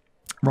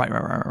 Right.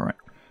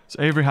 So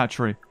Aviary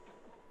hatchery.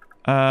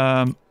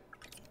 There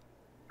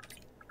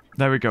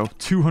we go.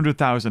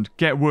 200,000.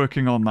 Get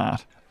working on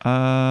that.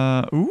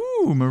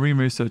 Ooh, marine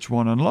research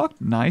 1 unlocked.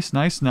 Nice.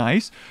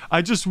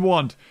 I just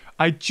want.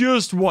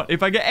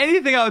 If I get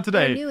anything out of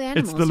today,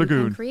 it's the lagoon.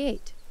 You can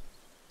create.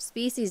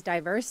 Species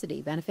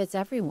diversity benefits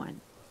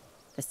everyone.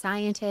 The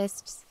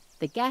scientists,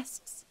 the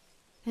guests,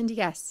 and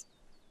yes,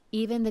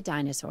 even the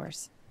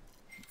dinosaurs.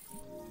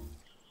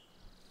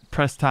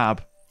 Press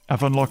tab.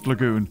 I've unlocked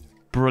lagoon.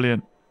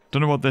 Brilliant.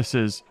 Don't know what this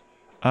is.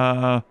 Do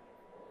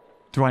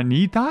I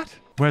need that?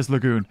 Where's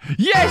lagoon?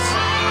 Yes!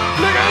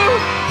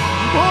 Lagoon!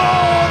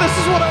 Oh, this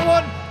is what I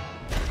want!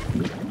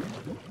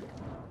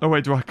 Oh,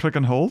 wait, do I click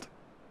and hold?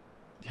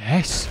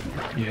 Yes!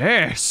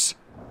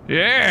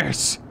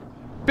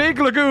 Big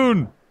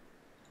lagoon!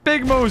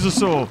 Big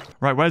mosasaur!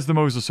 Right, where's the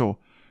mosasaur?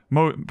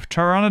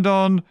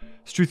 Pteranodon,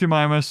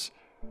 Struthiomimus.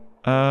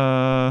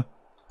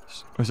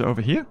 Is it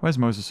over here? Where's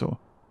mosasaur?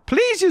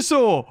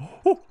 Plesiosaur!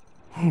 Oh!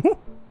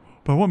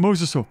 But I want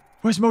mosasaur.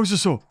 Where's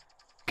mosasaur?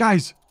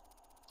 Guys!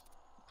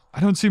 I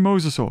don't see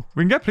mosasaur.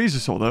 We can get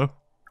plesiosaur, though.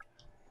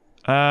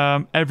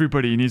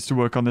 Everybody needs to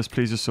work on this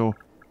plesiosaur.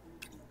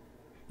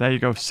 There you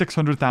go.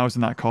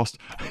 600,000 that cost.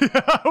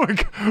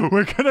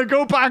 We're gonna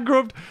go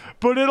bankrupt,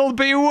 but it'll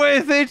be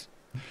worth it.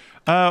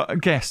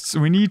 Guests.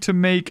 We need to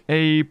make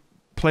a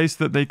place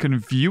that they can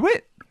view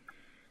it.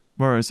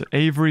 Where is it?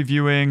 Aviary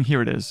viewing.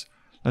 Here it is.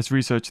 Let's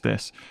research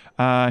this.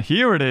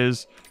 Here it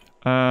is.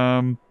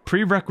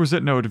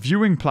 Prerequisite node.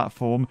 Viewing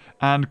platform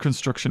and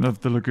construction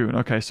of the lagoon.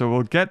 Okay, so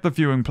we'll get the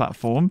viewing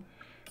platform.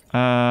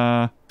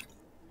 There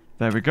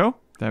we go.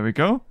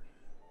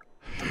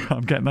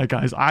 I'm getting there,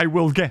 guys. I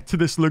will get to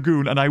this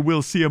lagoon and I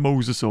will see a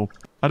mosasaur.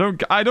 I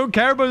don't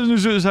care about the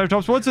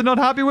Triceratops. What's it not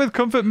happy with?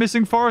 Comfort,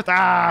 missing forest.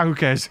 Ah, who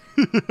cares?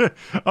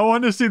 I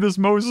want to see this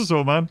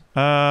mosasaur, man.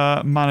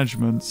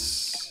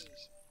 Managements.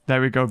 There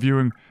we go.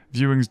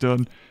 Viewing's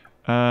done.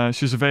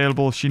 She's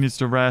available. She needs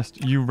to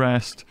rest. You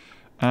rest.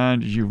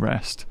 And you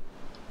rest.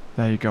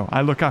 There you go.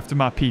 I look after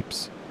my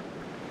peeps.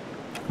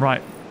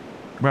 Right.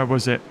 Where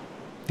was it?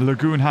 The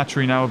lagoon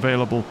hatchery now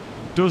available.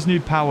 Does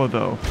need power,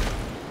 though.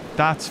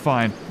 That's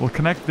fine. We'll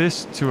connect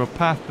this to a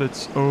path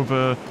that's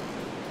over...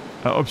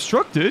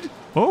 obstructed?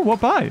 Oh, what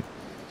by?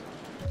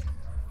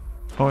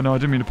 Oh, no, I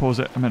didn't mean to pause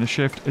it. I meant to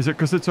shift. Is it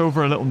because it's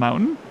over a little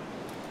mountain?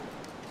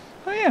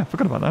 Oh, yeah.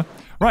 Forgot about that.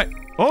 Right.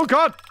 Oh,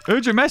 God.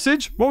 Urgent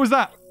message. What was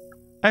that?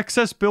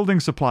 Excess building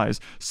supplies.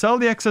 Sell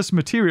the excess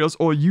materials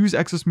or use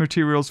excess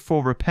materials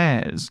for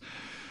repairs.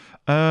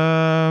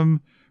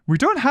 We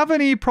don't have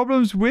any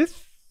problems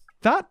with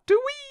that, do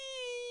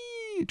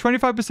we?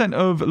 25%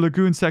 of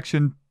lagoon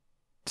section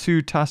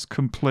 2 task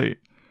complete.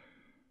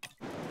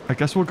 I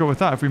guess we'll go with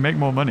that if we make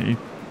more money.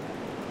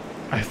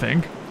 I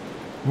think.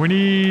 We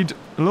need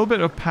a little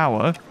bit of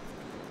power.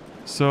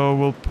 So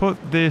we'll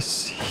put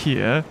this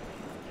here.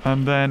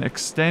 And then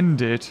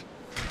extend it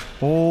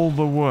all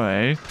the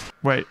way.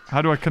 Wait,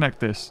 how do I connect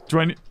this? Do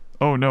I need...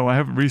 Oh no, I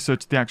haven't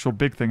researched the actual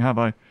big thing, have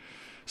I?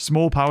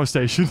 Small power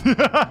station.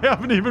 I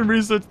haven't even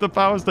researched the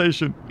power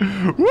station.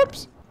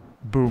 Whoops.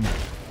 Boom.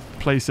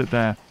 Place it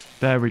there.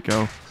 There we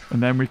go.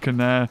 And then we can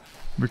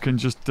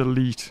just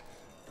delete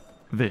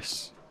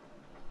this.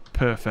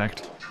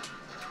 Perfect.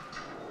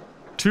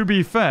 To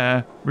be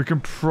fair, we can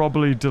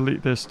probably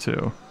delete this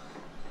too.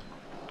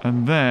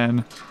 And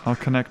then I'll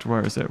connect,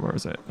 where is it?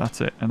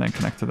 That's it. And then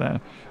connect to there.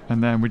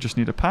 And then we just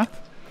need a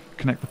path.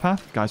 Connect the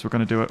path. Guys, we're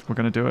going to do it. We're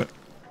going to do it.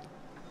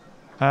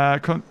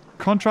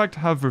 Contract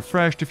have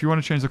refreshed. If you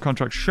want to change the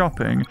contract,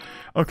 shopping.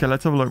 Okay,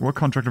 let's have a look. What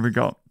contract have we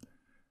got?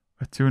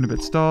 2 and a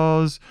bit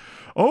stars.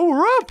 Oh,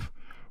 we're up!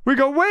 We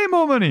got way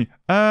more money.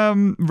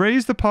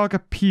 Raise the park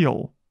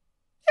appeal.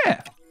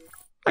 Yeah.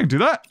 I can do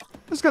that.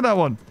 Let's get that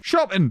one.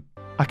 Shopping.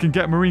 I can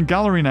get marine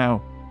gallery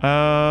now.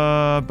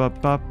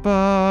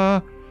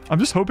 I'm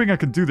just hoping I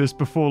can do this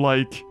before,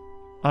 like,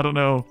 I don't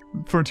know,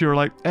 Frontier are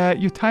like,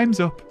 your time's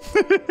up.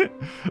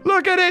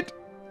 Look at it!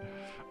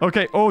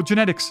 Okay, oh,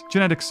 genetics.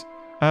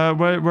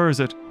 Where is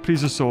it?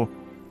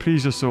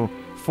 Plesiosaur.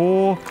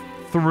 4,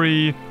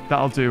 3,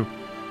 that'll do.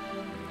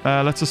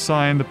 Let's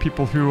assign the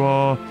people who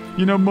are,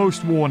 you know,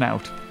 most worn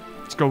out.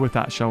 Let's go with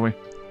that, shall we?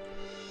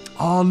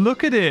 Oh,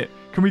 look at it.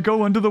 Can we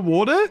go under the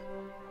water?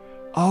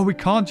 Oh, we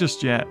can't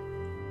just yet.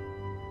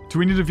 Do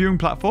we need a viewing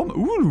platform?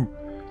 Ooh.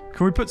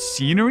 Can we put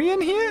scenery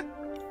in here?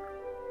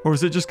 Or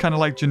is it just kind of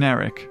like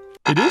generic?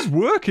 It is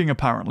working,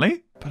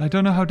 apparently. But I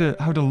don't know how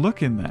to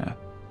look in there.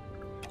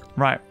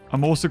 Right.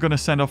 I'm also going to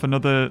send off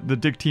the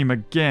dig team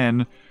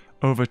again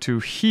over to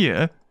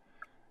here.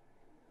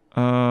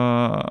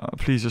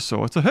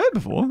 Plesiosaur. It's a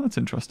herbivore. That's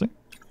interesting.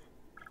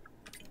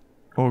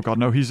 Oh, God,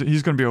 no. He's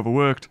going to be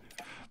overworked.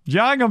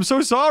 Yang, I'm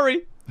so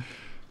sorry.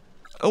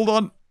 Hold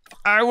on.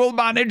 I will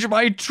manage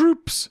my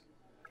troops.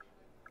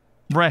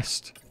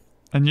 Rest.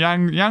 And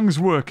Yang's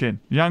working.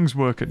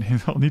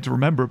 I'll need to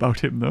remember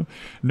about him, though.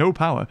 No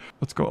power.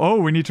 Let's go. Oh,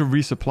 we need to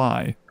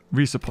resupply.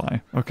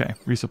 Okay,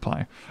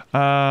 resupply.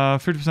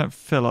 50%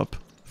 fill up.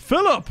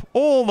 Fill up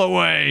all the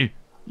way!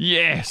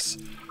 Yes!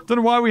 Don't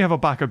know why we have a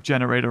backup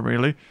generator,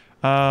 really.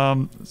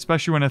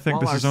 Especially when I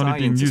think this is only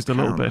being used a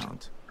little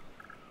bit.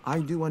 I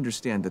do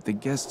understand that the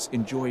guests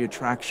enjoy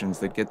attractions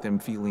that get them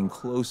feeling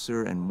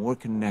closer and more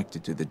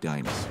connected to the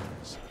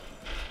dinosaurs.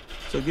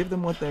 So give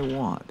them what they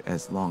want,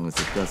 as long as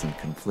it doesn't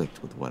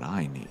conflict with what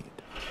I need.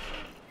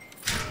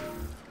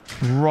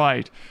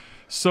 Right.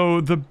 So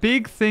the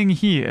big thing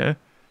here...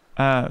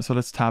 so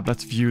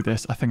let's view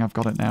this. I think I've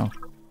got it now.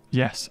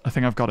 Yes, I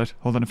think I've got it.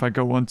 Hold on, if I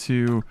go on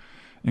to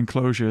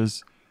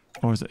enclosures...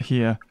 Or is it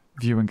here?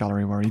 Viewing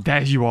gallery, where are you?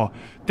 There you are!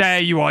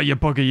 There you are, you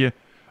bugger, you!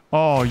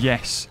 Oh,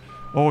 yes.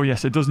 Oh,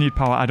 yes, it does need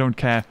power. I don't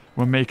care.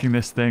 We're making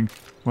this thing.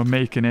 We're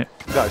making it.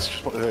 Guys,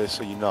 just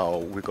so you know,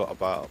 we've got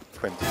about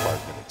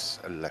 25 minutes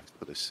left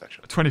for this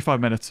session. 25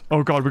 minutes.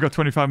 Oh, God, we've got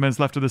 25 minutes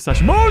left of this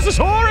session.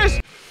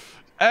 Mosasaurus!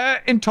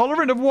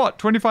 Intolerant of what?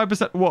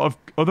 25% what? Of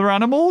other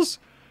animals?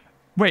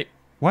 Wait,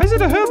 why is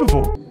it a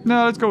herbivore?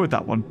 No, let's go with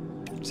that one.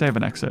 Save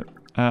and exit.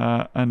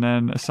 And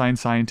then assign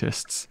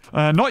scientists.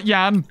 Not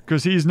Yan,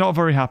 because he's not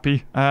very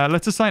happy.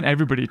 Let's assign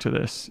everybody to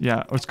this.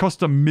 Yeah, it's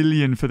cost $1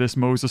 million for this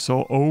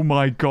mosasaur. Oh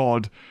my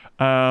God.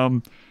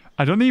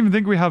 I don't even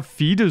think we have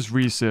feeders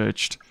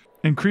researched.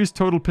 Increase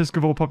total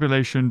piscivore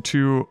population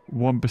to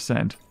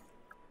 1%.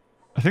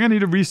 I think I need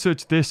to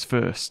research this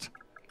first.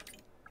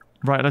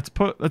 Right, let's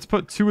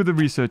put 2 of the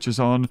researchers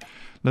on.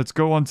 Let's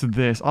go on to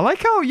this. I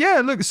like how,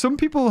 yeah, look, some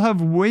people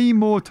have way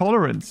more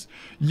tolerance.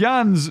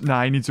 Jan's...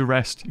 Nah, he needs a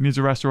rest. He needs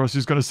a rest or else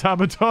he's going to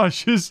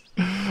sabotage his...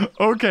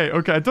 Okay.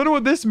 I don't know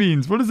what this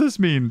means. What does this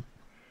mean?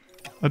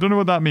 I don't know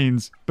what that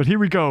means. But here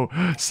we go.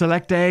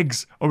 Select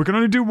eggs. Oh, we can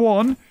only do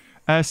 1.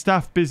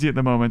 Staff busy at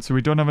the moment, so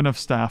we don't have enough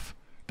staff.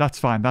 That's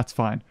fine.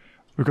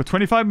 We've got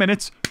 25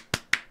 minutes.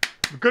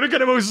 We're gonna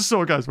get a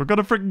mosasaur, guys. We're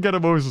gonna freaking get a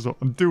mosasaur.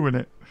 I'm doing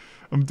it.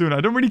 I'm doing it.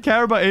 I don't really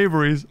care about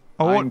aviaries.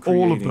 I want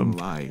all of them.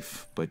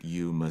 Life, but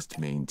you must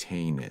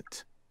maintain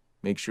it.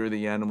 Make sure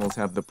the animals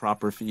have the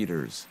proper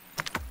feeders.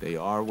 They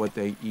are what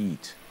they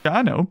eat. Yeah,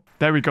 I know.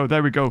 There we go.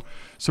 There we go.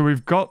 So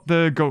we've got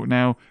the goat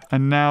now,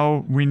 and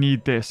now we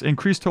need this.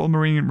 Increase total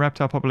marine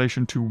reptile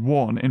population to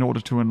 1 in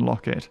order to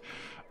unlock it.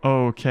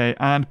 Okay,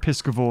 and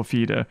piscivore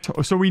feeder.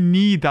 So we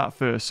need that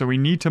first. So we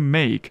need to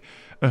make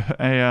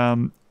a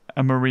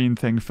marine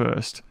thing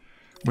first,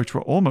 which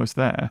we're almost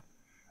there.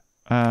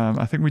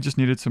 I think we just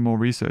needed some more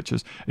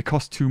researchers. It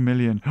costs 2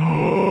 million.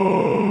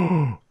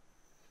 I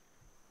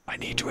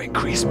need to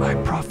increase my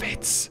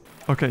profits.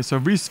 Okay, so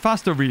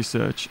faster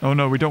research. Oh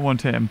no, we don't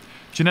want him.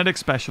 Genetic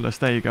specialist.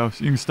 There you go.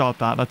 So you can start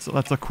that.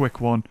 That's a quick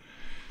one.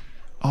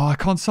 Oh, I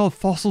can't sell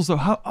fossils though.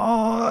 How?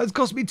 Oh, it's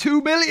cost me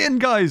 2 million,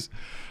 guys.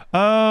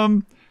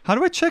 How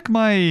do I check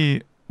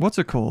my... What's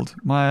it called?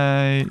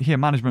 Here,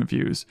 management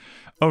views.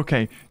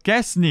 Okay,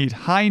 guests need.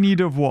 High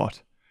need of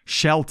what?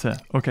 Shelter.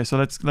 Okay, so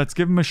let's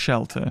give them a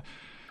shelter.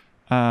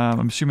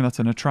 I'm assuming that's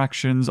in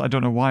attractions. I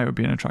don't know why it would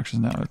be in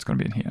attractions now. It's going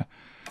to be in here.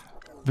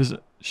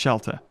 Visit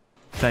shelter.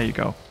 There you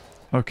go.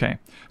 Okay,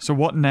 so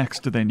what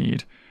next do they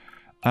need?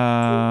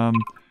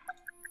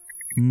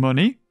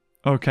 Money.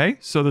 Okay,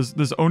 so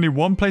there's only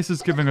one place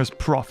that's giving us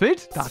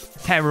profit. That's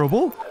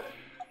terrible.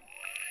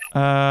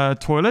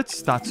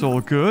 Toilets. That's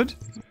all good.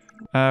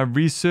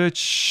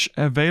 Research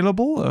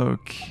available.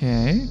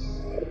 Okay.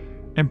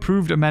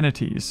 Improved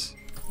amenities.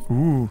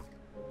 Ooh.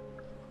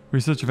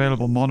 Research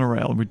available.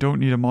 Monorail. We don't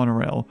need a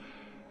monorail.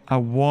 I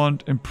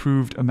want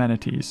improved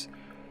amenities.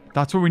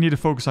 That's what we need to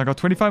focus on. I got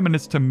 25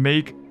 minutes to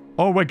make...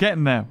 Oh, we're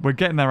getting there. We're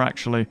getting there,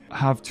 actually.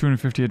 Have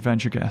 250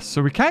 adventure guests.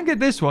 So we can get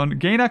this one.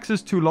 Gain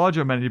access to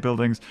larger amenity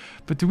buildings.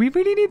 But do we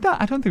really need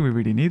that? I don't think we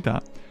really need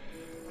that.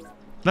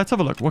 Let's have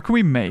a look. What can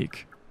we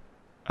make?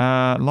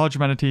 Large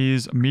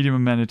amenities, medium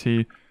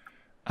amenity.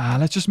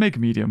 Let's just make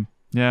medium.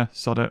 Yeah,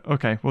 sod it.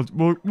 Okay,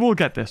 we'll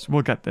get this.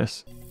 We'll get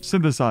this.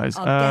 Synthesize.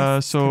 Our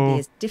guests can be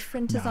as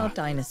different as our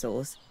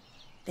dinosaurs.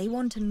 They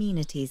want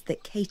amenities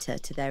that cater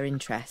to their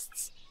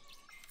interests.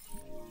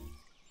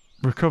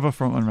 Recover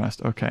from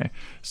unrest. Okay.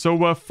 So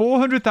we're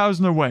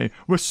 400,000 away.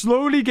 We're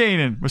slowly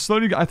gaining.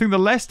 I think the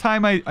less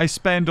time I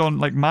spend on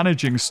like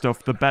managing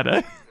stuff, the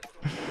better.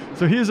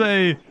 So here's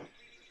a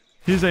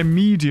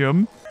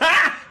medium.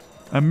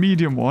 A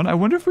medium one. I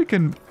wonder if we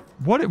can...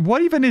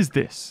 What even is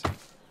this?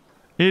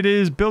 It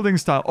is building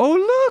style. Oh,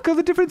 look! All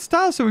the different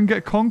styles. So we can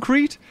get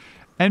concrete,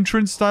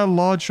 entrance style,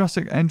 large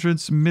Jurassic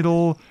entrance,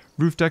 middle,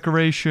 roof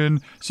decoration.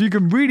 So you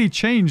can really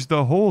change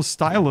the whole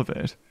style of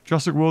it.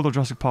 Jurassic World or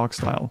Jurassic Park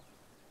style.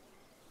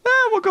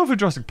 We'll go for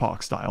Jurassic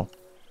Park style.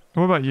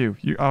 What about you?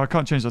 Oh, I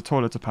can't change the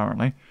toilets,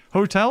 apparently.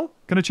 Hotel?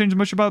 Can I change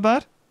much about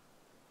that?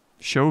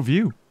 Show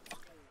view.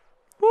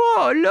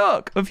 Whoa,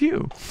 look! A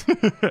view.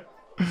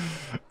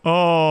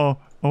 Oh,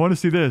 I want to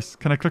see this.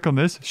 Can I click on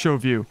this? Show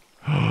view.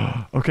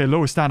 Okay,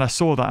 lower stand. I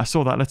saw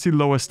that. Let's see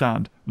lower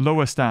stand.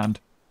 Lower stand.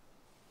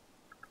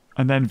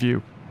 And then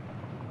view.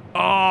 Oh,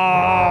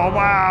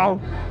 wow.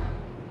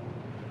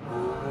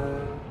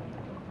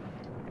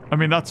 I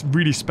mean, that's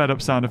really sped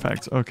up sound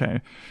effects. Okay.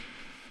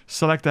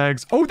 Select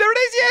eggs. Oh, there it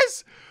is,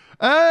 yes!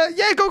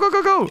 Yeah,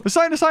 go.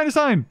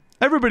 Assign.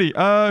 Everybody,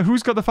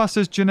 who's got the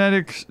fastest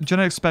genetic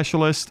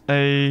specialist,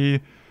 a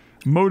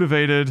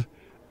motivated,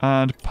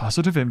 and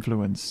positive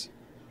influence?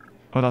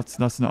 Oh,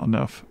 that's not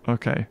enough.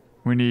 Okay,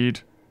 we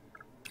need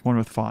one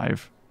with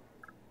 5.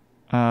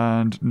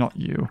 And not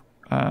you.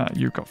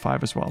 You've got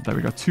 5 as well. There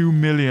we go, 2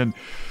 million.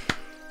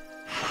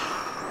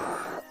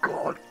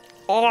 God.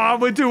 Oh,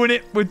 we're doing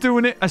it.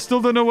 I still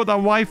don't know what that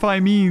Wi-Fi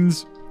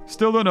means.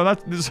 Still don't know.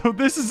 So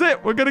this is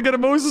it. We're going to get a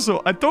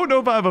mosasaur. I don't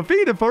know if I have a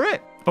feeder for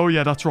it. Oh,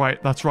 yeah, that's right.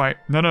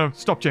 No.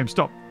 Stop, James.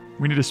 Stop.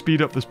 We need to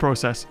speed up this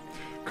process.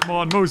 Come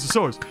on,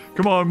 mosasaurs.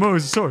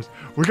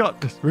 We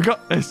got this.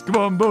 Come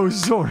on,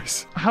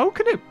 mosasaurs. How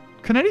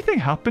can anything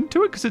happen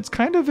to it? Because it's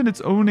kind of in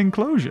its own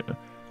enclosure.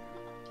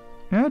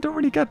 Yeah, I don't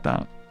really get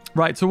that.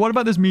 Right, so what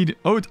about this medium?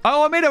 Oh,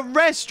 I made a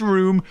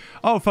restroom.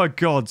 Oh, for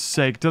God's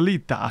sake,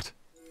 delete that.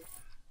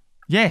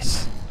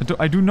 Yes.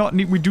 We do not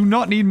need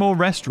more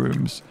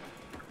restrooms.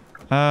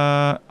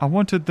 I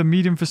wanted the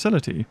medium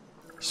facility.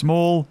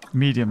 Small,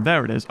 medium.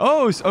 There it is.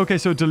 Oh, okay,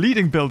 so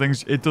deleting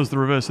buildings, it does the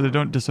reverse, so they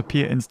don't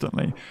disappear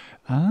instantly.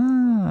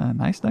 Ah,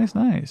 nice. There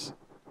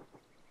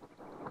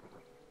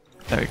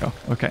we go.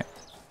 Okay.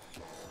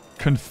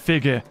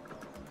 Configure.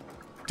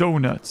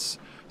 Donuts.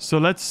 So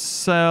let's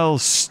sell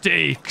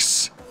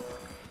steaks.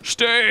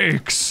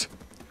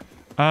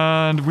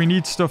 And we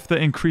need stuff that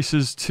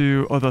increases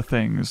to other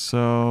things.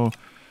 So,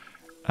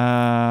 we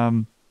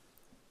want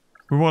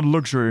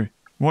luxury.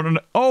 A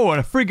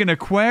friggin'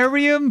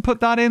 aquarium.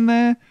 Put that in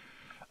there.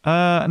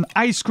 An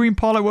ice cream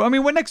parlor. Well, I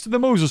mean, we're next to the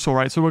mosasaur,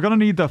 right? So we're going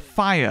to need the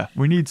fire.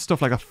 We need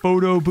stuff like a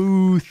photo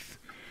booth.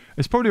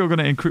 It's probably all going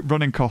to increase.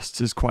 Running costs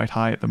is quite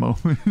high at the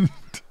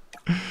moment.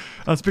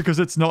 That's because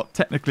it's not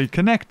technically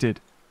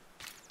connected.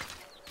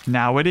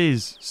 Now it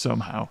is,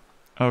 somehow.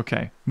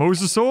 Okay.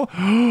 Mosasaur.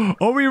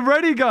 Are we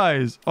ready,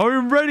 guys? Are we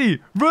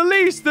ready?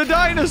 Release the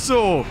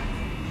dinosaur.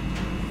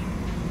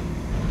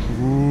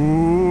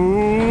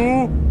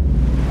 Ooh.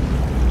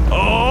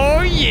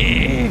 Oh,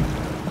 yeah.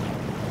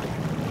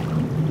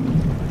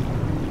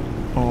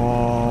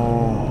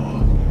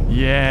 Oh,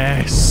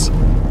 yes.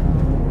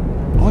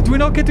 Oh, do we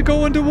not get to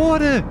go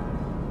underwater?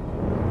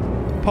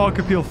 Park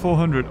appeal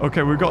 400.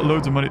 Okay, we've got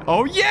loads of money.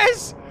 Oh,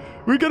 yes!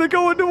 We're gonna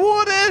go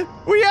underwater!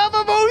 We have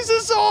a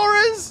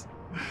Mosasaurus!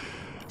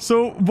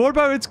 So, what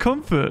about its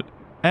comfort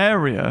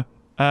area?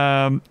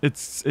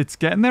 It's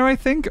getting there, I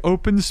think.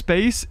 Open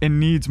space. It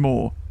needs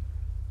more.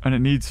 And it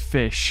needs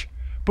fish.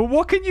 But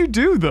what can you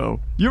do, though?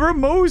 You're a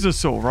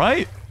Mosasaur,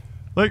 right?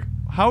 Like,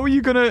 how are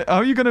you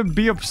gonna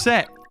be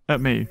upset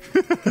at me?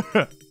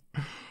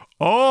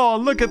 Oh,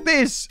 look at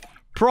this!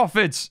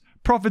 Profits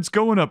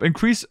going up.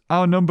 Increase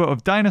our number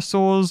of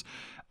dinosaurs.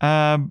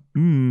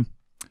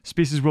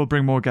 Species will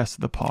bring more guests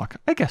to the park.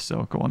 I guess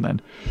so. Go on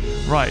then.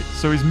 Right,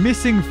 so he's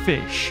missing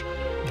fish.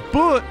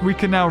 But we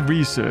can now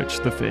research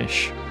the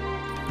fish.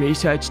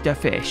 Research the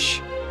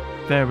fish.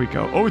 There we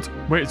go. Oh,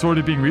 it's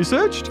already being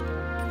researched?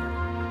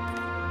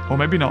 Or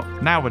maybe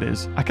not. Now it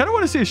is. I kind of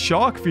want to see a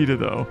shark feeder,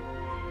 though.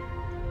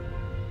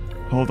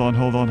 Hold on.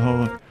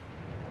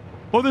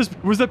 Oh,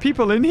 was there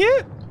people in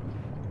here?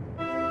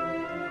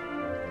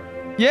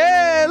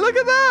 Yeah, look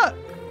at that!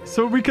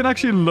 So we can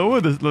actually lower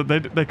this.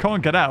 They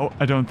can't get out,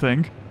 I don't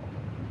think.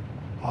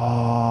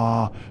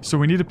 Oh, so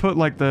we need to put,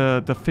 like,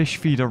 the fish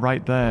feeder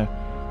right there.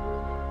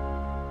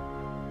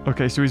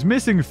 Okay, so he's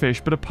missing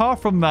fish, but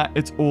apart from that,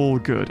 it's all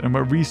good. And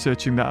we're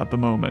researching that at the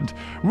moment.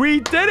 We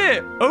did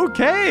it!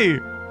 Okay!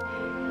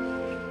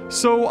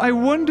 So I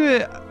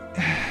wonder...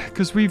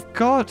 Because we've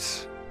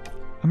got...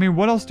 I mean,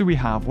 what else do we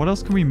have? What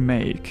else can we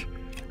make?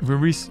 We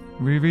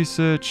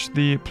research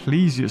the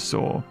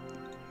plesiosaur,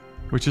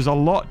 which is a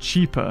lot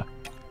cheaper.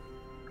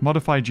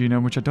 Modified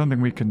genome, which I don't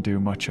think we can do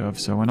much of,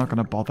 so we're not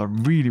going to bother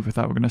really with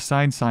that. We're going to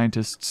assign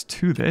scientists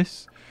to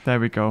this. There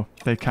we go.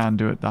 They can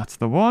do it. That's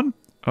the one.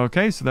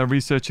 Okay, so they're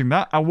researching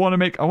that. I want to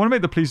make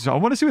the plesiosaur. I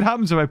want to see what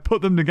happens if I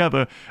put them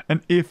together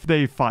and if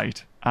they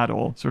fight at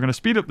all. So we're going to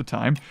speed up the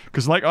time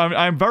because, like,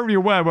 I'm very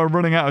aware we're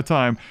running out of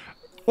time.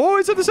 Oh,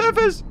 it's at the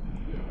surface.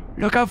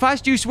 Look how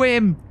fast you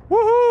swim.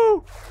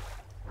 Woohoo!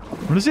 I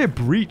want to see a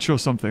breach or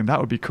something. That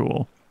would be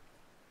cool.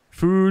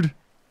 Food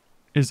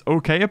is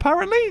okay,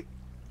 apparently?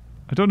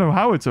 I don't know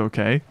how it's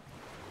okay.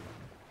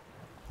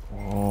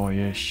 Oh,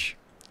 yes.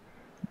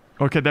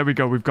 Okay, there we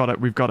go. We've got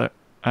it.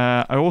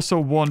 I also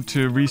want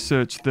to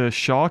research the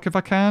shark if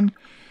I can.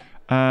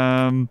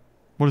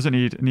 What does it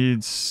need? It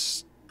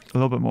needs a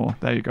little bit more.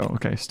 There you go.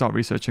 Okay, start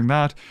researching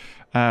that.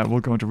 We'll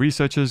go into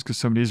researchers because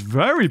somebody's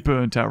very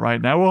burnt out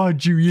right now. Oh,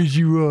 yes,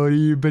 you are.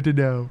 You better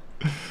know.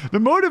 The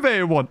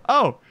motivated one.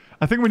 Oh,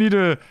 I think we need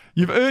to...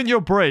 You've earned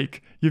your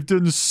break. You've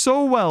done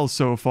so well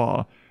so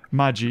far.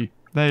 Magi.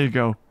 There you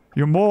go.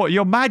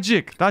 You're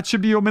Magic. That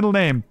should be your middle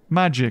name.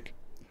 Magic.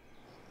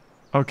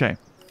 Okay.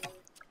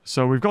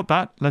 So we've got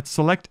that. Let's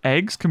select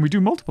eggs. Can we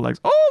do multiple eggs?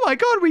 Oh my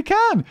god, we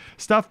can!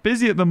 Staff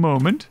busy at the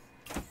moment.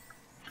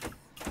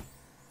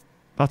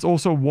 That's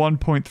also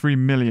 1.3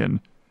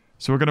 million.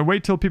 So we're going to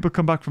wait till people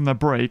come back from their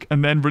break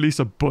and then release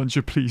a bunch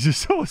of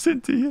plesiosaurs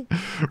into here.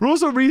 We're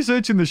also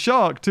researching the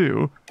shark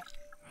too.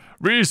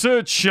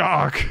 Research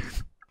shark!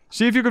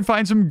 See if you can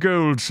find some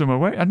gold somewhere.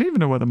 Wait, I don't even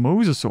know where the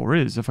mosasaur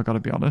is, if I gotta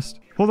be honest.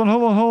 Hold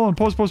on.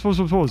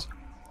 Pause.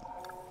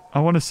 I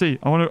want to see.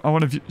 I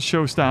want to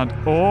show stand.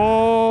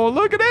 Oh,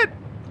 look at it!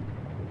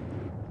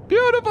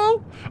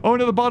 Beautiful! Oh,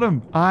 no, the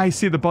bottom. I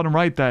see the bottom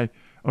right there.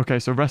 Okay,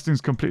 so resting's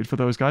completed for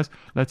those guys.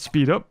 Let's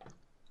speed up.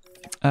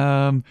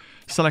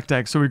 Select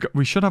egg. So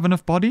we should have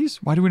enough bodies.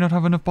 Why do we not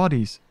have enough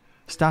bodies?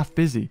 Staff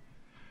busy.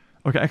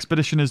 Okay,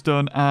 expedition is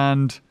done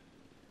and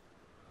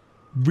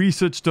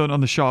research done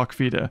on the shark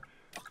feeder.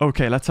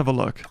 Okay, let's have a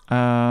look.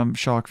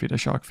 Shark feeder.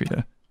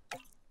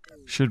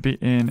 Should be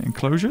in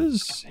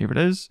enclosures. Here it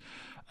is.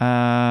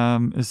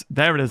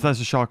 There it is. That's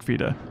a shark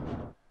feeder.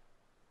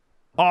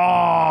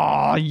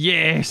 Oh,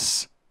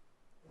 yes!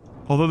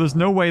 Although there's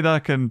no way that I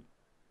can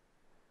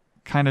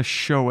kind of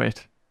show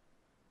it.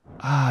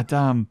 Ah,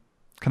 damn.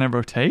 Can I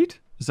rotate?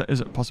 Is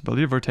it a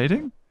possibility of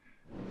rotating?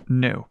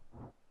 No.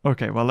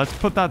 Okay, well, let's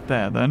put that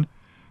there then.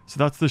 So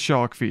that's the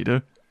shark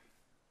feeder.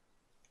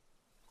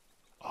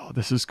 Oh,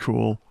 this is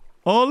cool.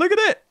 Oh, look at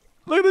it!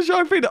 Look at the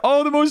shark feeder!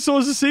 Oh, the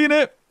mosasaurs are seeing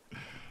it!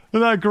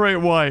 Look at that great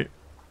white.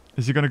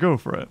 Is he going to go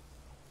for it?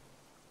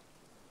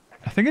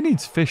 I think it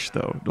needs fish,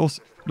 though. It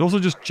also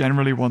just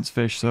generally wants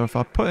fish, so if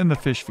I put in the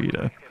fish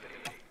feeder...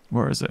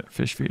 Where is it?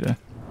 Fish feeder.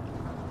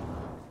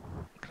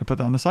 Can I put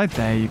that on the side?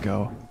 There you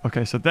go.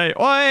 Okay, so there...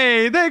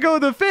 Oi! There go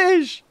the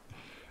fish!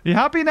 You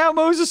happy now,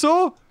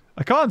 mosasaur?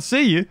 I can't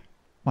see you.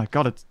 My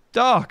god, it's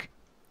dark.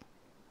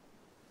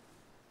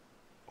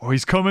 Oh,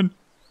 he's coming.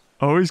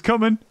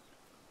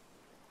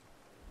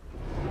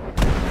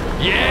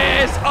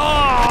 Yes!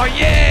 Oh,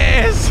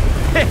 yes!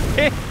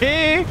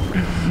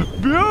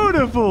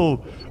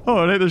 Beautiful! Oh,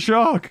 I hit the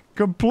shark.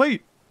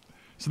 Complete.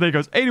 So there you go.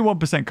 It's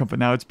 81% comfort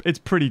now. It's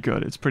pretty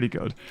good. It's pretty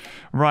good.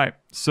 Right.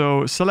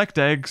 So select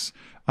eggs.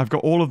 I've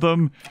got all of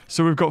them.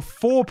 So we've got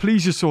 4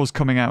 plesiosaurs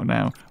coming out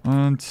now.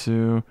 1,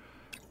 2,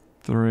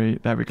 3.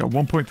 There we go.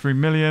 1.3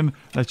 million.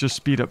 Let's just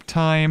speed up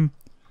time.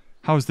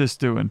 How's this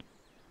doing?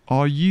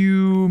 Are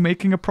you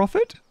making a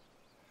profit?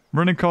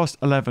 Running cost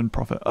 11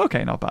 profit.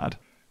 Okay, not bad.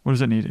 What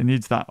does it need? It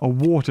needs that. A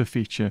water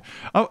feature.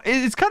 Oh,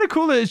 it's kind of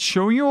cool that it's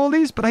showing you all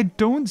these, but I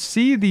don't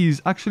see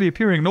these actually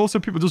appearing. And also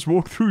people just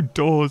walk through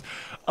doors.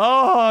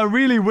 Oh, I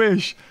really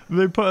wish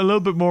they put a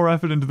little bit more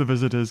effort into the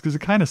visitors, because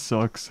it kind of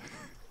sucks.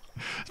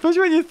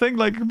 Especially when you think,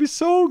 like, it'd be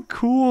so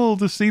cool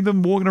to see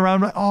them walking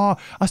around. Like, oh,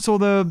 I saw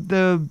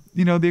the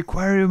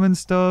aquarium and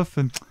stuff.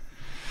 And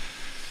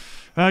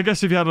I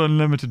guess if you had an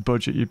unlimited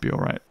budget, you'd be all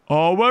right.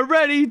 Oh, we're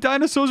ready.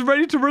 Dinosaurs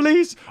ready to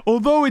release.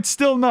 Although it's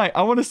still night.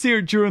 I want to see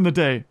it during the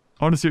day.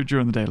 Look at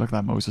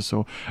that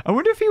mosasaur. I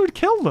wonder if he would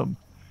kill them.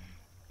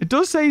 It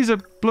does say he's a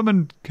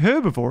bloomin'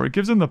 herbivore. It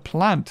gives him the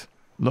plant.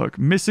 Look,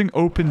 missing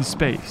open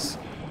space.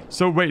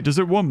 So wait, does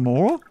it want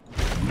more?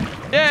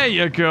 There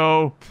you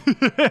go.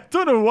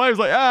 Don't know why I was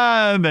like,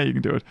 and there you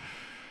can do it.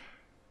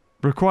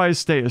 Requires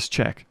status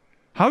check.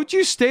 How'd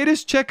you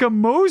status check a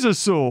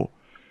mosasaur?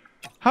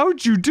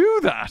 How'd you do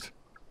that?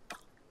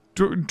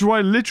 Do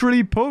I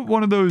literally put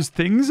one of those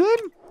things in?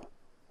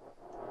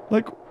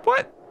 Like,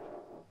 what?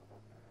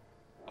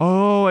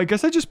 Oh, I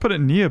guess I just put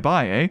it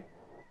nearby, eh?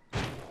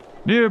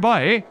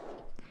 Nearby, eh?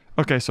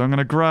 Okay, so I'm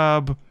gonna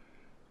grab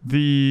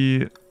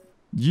the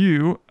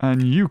you,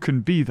 and you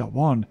can be the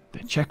one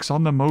that checks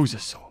on the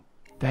mosasaur.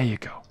 There you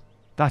go.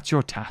 That's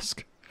your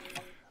task.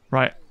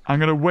 Right, I'm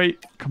gonna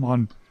wait. Come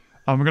on.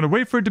 I'm gonna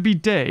wait for it to be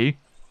day,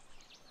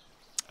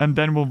 and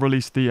then we'll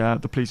release the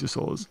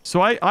plesiosaurs.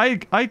 So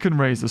I can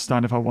raise the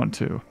stand if I want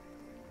to.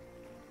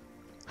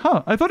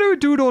 Huh, I thought it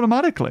would do it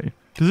automatically.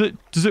 Does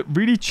it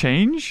really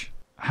change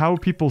how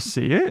people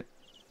see it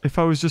if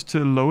I was just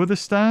to lower the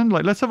stand?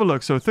 Like, let's have a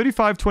look. So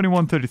 35,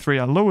 21, 33,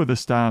 I'll lower the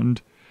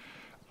stand.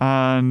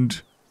 And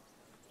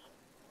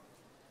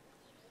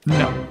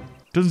no,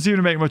 doesn't seem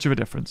to make much of a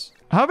difference.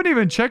 I haven't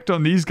even checked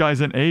on these guys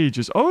in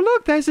ages. Oh,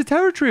 look, there's the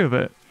territory of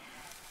it.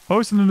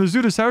 Oh, so the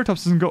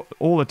Nasutoceratops hasn't got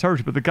all the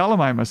territory, but the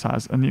Gallimimus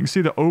has. And you can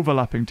see the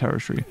overlapping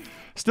territory.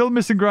 Still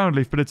missing ground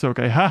leaf, but it's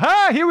okay.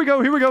 Haha, here we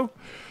go, here we go.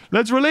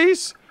 Let's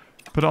release.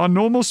 Put on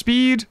normal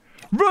speed.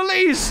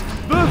 Release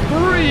the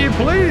 3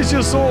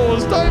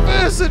 plesiosaurs.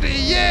 Diversity,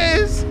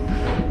 yes.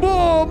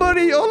 More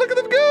money. Oh, look at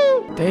them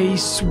go. They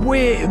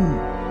swim.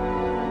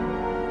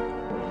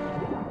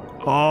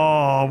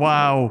 Oh,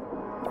 wow.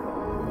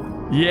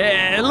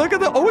 Yeah, look at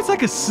that. Oh, it's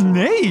like a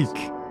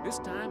snake. This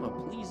time a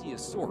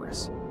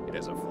plesiosaurus. It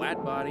has a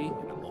flat body,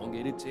 an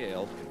elongated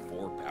tail, and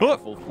 4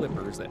 powerful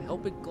flippers that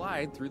help it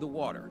glide through the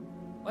water.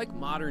 Like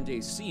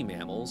modern-day sea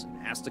mammals,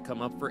 it has to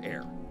come up for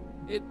air.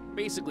 It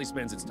basically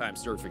spends its time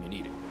surfing and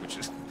eating, which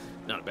is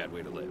not a bad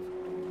way to live.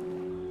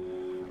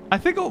 I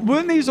think,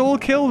 weren't these all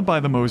killed by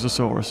the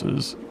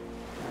mosasauruses?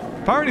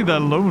 Apparently they're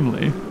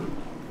lonely.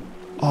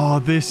 Oh,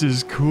 this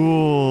is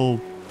cool.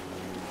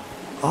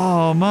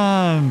 Oh,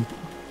 man.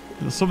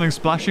 There's something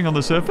splashing on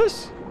the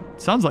surface?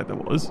 Sounds like there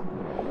was.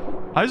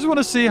 I just want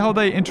to see how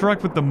they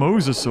interact with the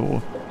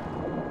mosasaur.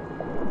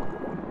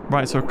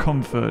 Right, so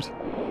comfort.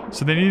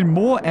 So they need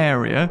more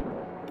area.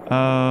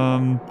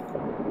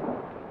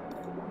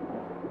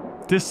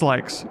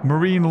 Dislikes.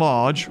 Marine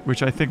large,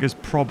 which I think is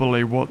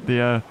probably what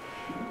the...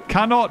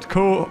 cannot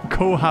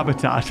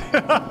cohabitat.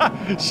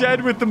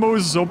 Shared with the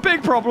mosasaur.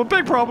 Big problem,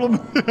 big problem.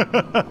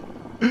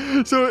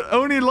 So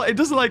it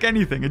doesn't like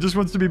anything. It just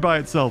wants to be by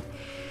itself.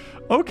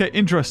 Okay,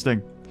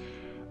 interesting.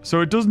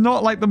 So it does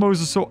not like the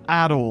mosasaur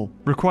at all.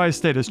 Requires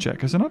status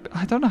check.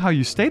 I don't know how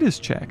you status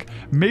check.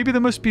 Maybe there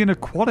must be an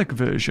aquatic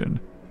version.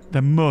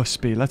 There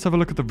must be. Let's have a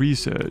look at the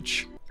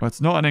research. Well,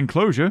 it's not an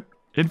enclosure.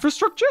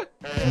 Infrastructure?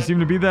 Doesn't seem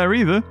to be there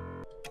either.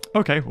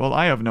 Okay, well,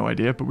 I have no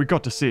idea, but we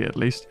got to see it at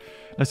least.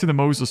 Let's see the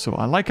mosasaur.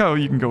 I like how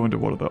you can go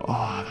underwater though.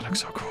 Oh, that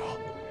looks so cool.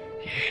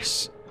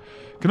 Yes.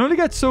 Can only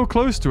get so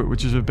close to it,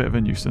 which is a bit of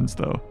a nuisance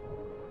though.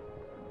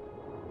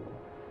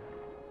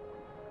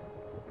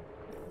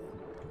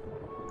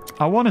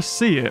 I want to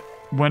see it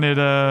when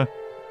it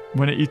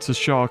eats a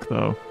shark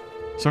though.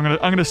 So I'm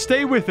gonna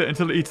stay with it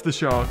until it eats the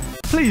shark.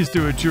 Please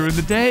do it during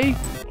the day.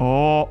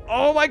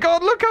 Oh my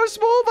god, look how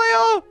small they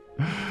are.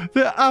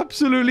 They're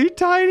absolutely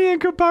tiny in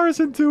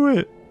comparison to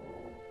it.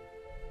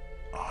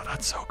 Oh,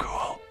 that's so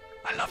cool.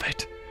 I love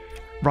it.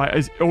 Right,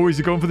 is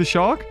it going for the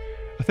shark?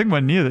 I think we're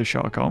near the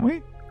shark, aren't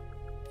we?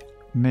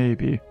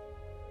 Maybe.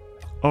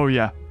 Oh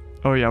yeah,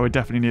 we're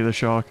definitely near the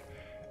shark.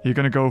 You're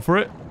gonna go for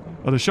it?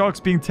 Oh, the shark's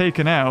being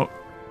taken out.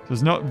 So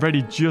it's not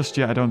ready just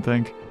yet, I don't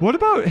think. What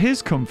about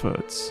his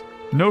comforts?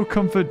 No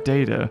comfort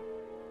data.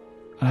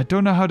 And I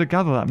don't know how to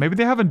gather that. Maybe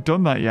they haven't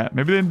done that yet.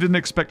 Maybe they didn't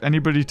expect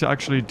anybody to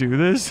actually do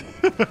this.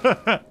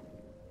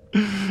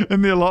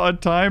 In the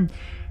allotted time.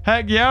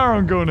 Heck yeah,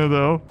 I'm gonna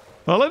though.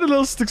 I like the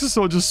little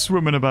Styxosaur just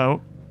swimming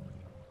about.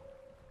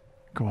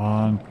 Go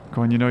on.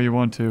 Go on, you know you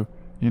want to.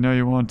 You know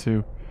you want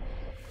to.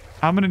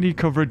 I'm going to need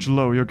coverage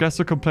low. Your guests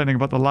are complaining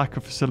about the lack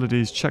of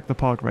facilities. Check the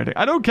park rating.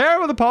 I don't care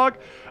about the park.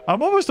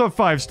 I'm almost on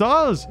 5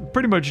 stars.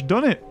 Pretty much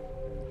done it.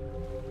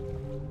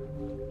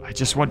 I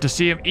just want to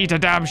see him eat a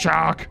damn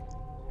shark.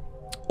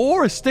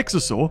 Or a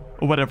Styxosaur.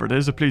 Or whatever it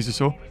is. A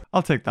plesiosaur.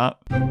 I'll take that.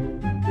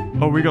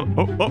 Oh, we got...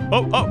 Oh.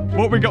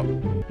 What we got?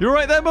 You all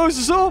right there,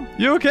 Mosasaur?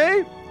 You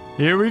okay?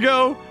 Here we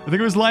go. I think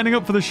it was lining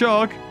up for the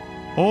shark.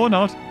 Or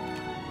not.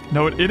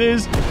 No, it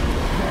is.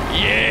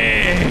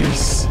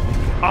 Yes!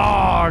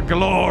 Ah,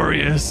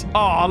 glorious. Oh,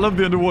 I love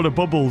the underwater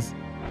bubbles.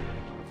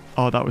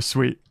 Oh, that was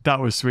sweet. That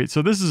was sweet.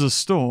 So this is a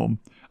storm.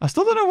 I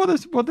still don't know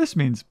what this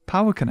means.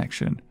 Power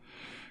connection.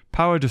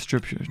 Power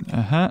distribution.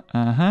 Yeah,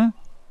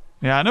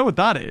 I know what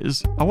that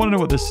is. I want to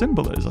know what this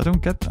symbol is. I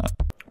don't get that.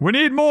 We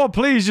need more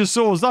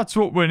plesiosaurs. That's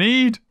what we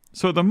need.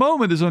 So at the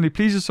moment, there's only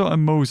plesiosaur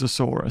and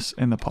mosasaurus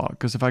in the park.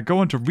 Because if I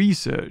go into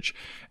research,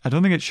 I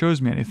don't think it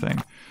shows me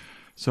anything.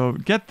 So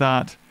get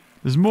that.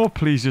 There's more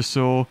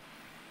plesiosaur.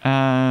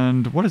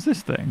 And what is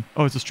this thing?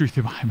 Oh, it's a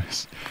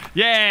Struthiomimus.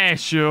 Yeah,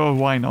 sure.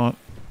 Why not?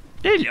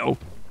 Hello.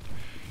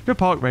 Your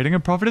park rating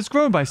and profit has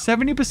grown by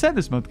 70%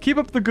 this month. Keep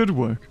up the good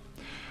work.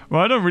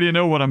 Well, I don't really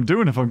know what I'm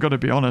doing, if I'm going to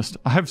be honest.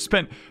 I have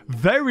spent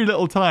very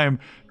little time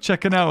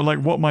checking out, like,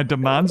 what my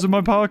demands of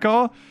my park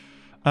are.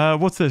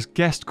 What's this?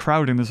 Guest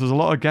crowding. There's a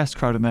lot of guest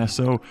crowding there.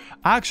 So,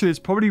 actually, it's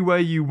probably where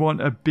you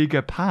want a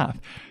bigger path.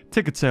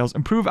 Ticket sales.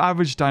 Improve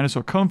average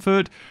dinosaur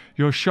comfort.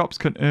 Your shops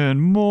can earn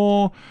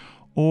more.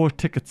 Or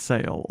ticket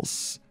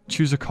sales.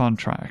 Choose a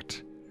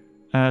contract.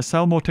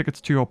 Sell more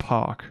tickets to your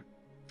park.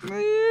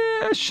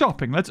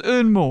 Shopping. Let's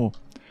earn more.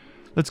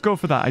 Let's go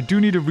for that. I do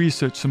need to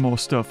research some more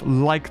stuff,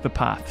 like the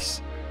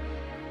paths.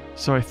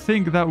 So I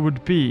think that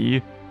would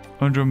be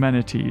under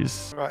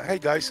amenities. Right, hey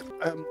guys.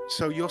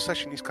 So your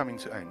session is coming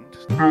to end.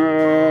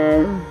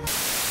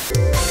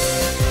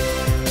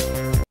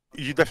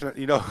 You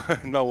definitely know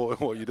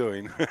what you're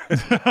doing.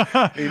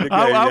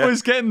 I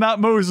was getting that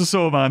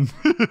mosasaur, man.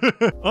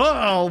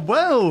 Oh,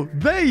 well,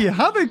 there you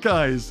have it,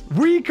 guys.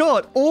 We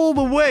got all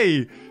the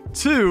way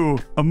to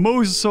a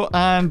mosasaur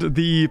and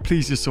the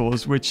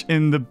plesiosaurs, which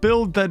in the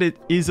build that it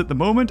is at the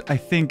moment, I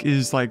think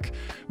is like,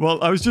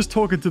 well, I was just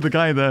talking to the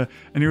guy there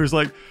and he was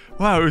like,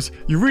 wow,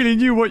 you really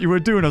knew what you were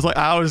doing. I was like,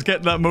 I was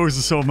getting that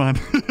mosasaur, man.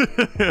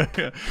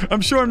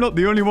 I'm sure I'm not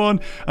the only one.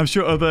 I'm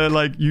sure other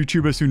like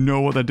YouTubers who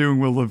know what they're doing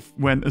will have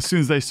went, as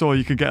soon as they saw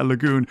you could get a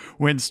lagoon,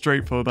 went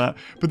straight for that.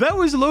 But that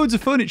was loads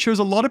of fun. It shows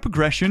a lot of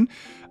progression.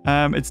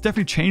 It's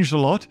definitely changed a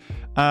lot.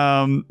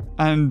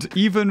 And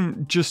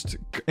even just,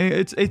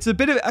 it's a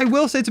bit of, I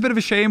will say it's a bit of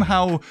a shame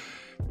how,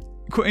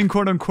 in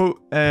quote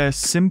unquote,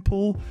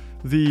 simple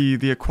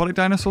the aquatic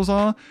dinosaurs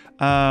are.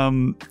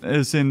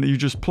 As in you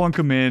just plonk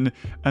them in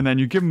and then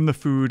you give them the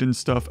food and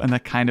stuff and they're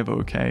kind of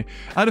okay.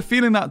 I had a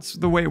feeling that's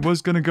the way it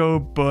was going to go,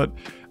 but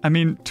I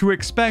mean, to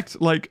expect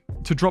like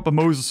to drop a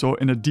mosasaur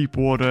in a deep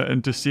water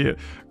and to see it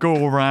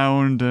go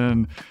around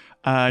and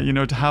you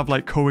know, to have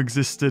like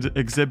coexisted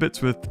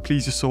exhibits with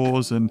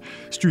plesiosaurs and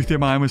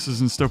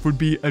Struthiomimuses and stuff would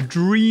be a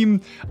dream.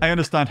 I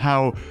understand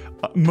how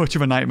much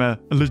of a nightmare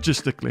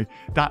logistically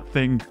that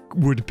thing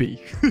would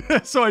be.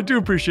 So I do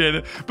appreciate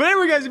it. But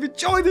anyway, guys, if you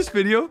enjoyed this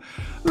video,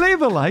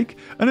 leave a like.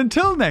 And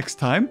until next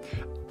time,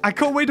 I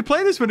can't wait to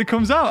play this when it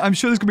comes out. I'm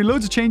sure there's going to be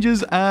loads of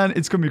changes and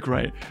it's going to be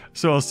great.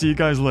 So I'll see you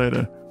guys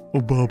later.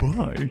 Oh,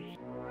 bye-bye.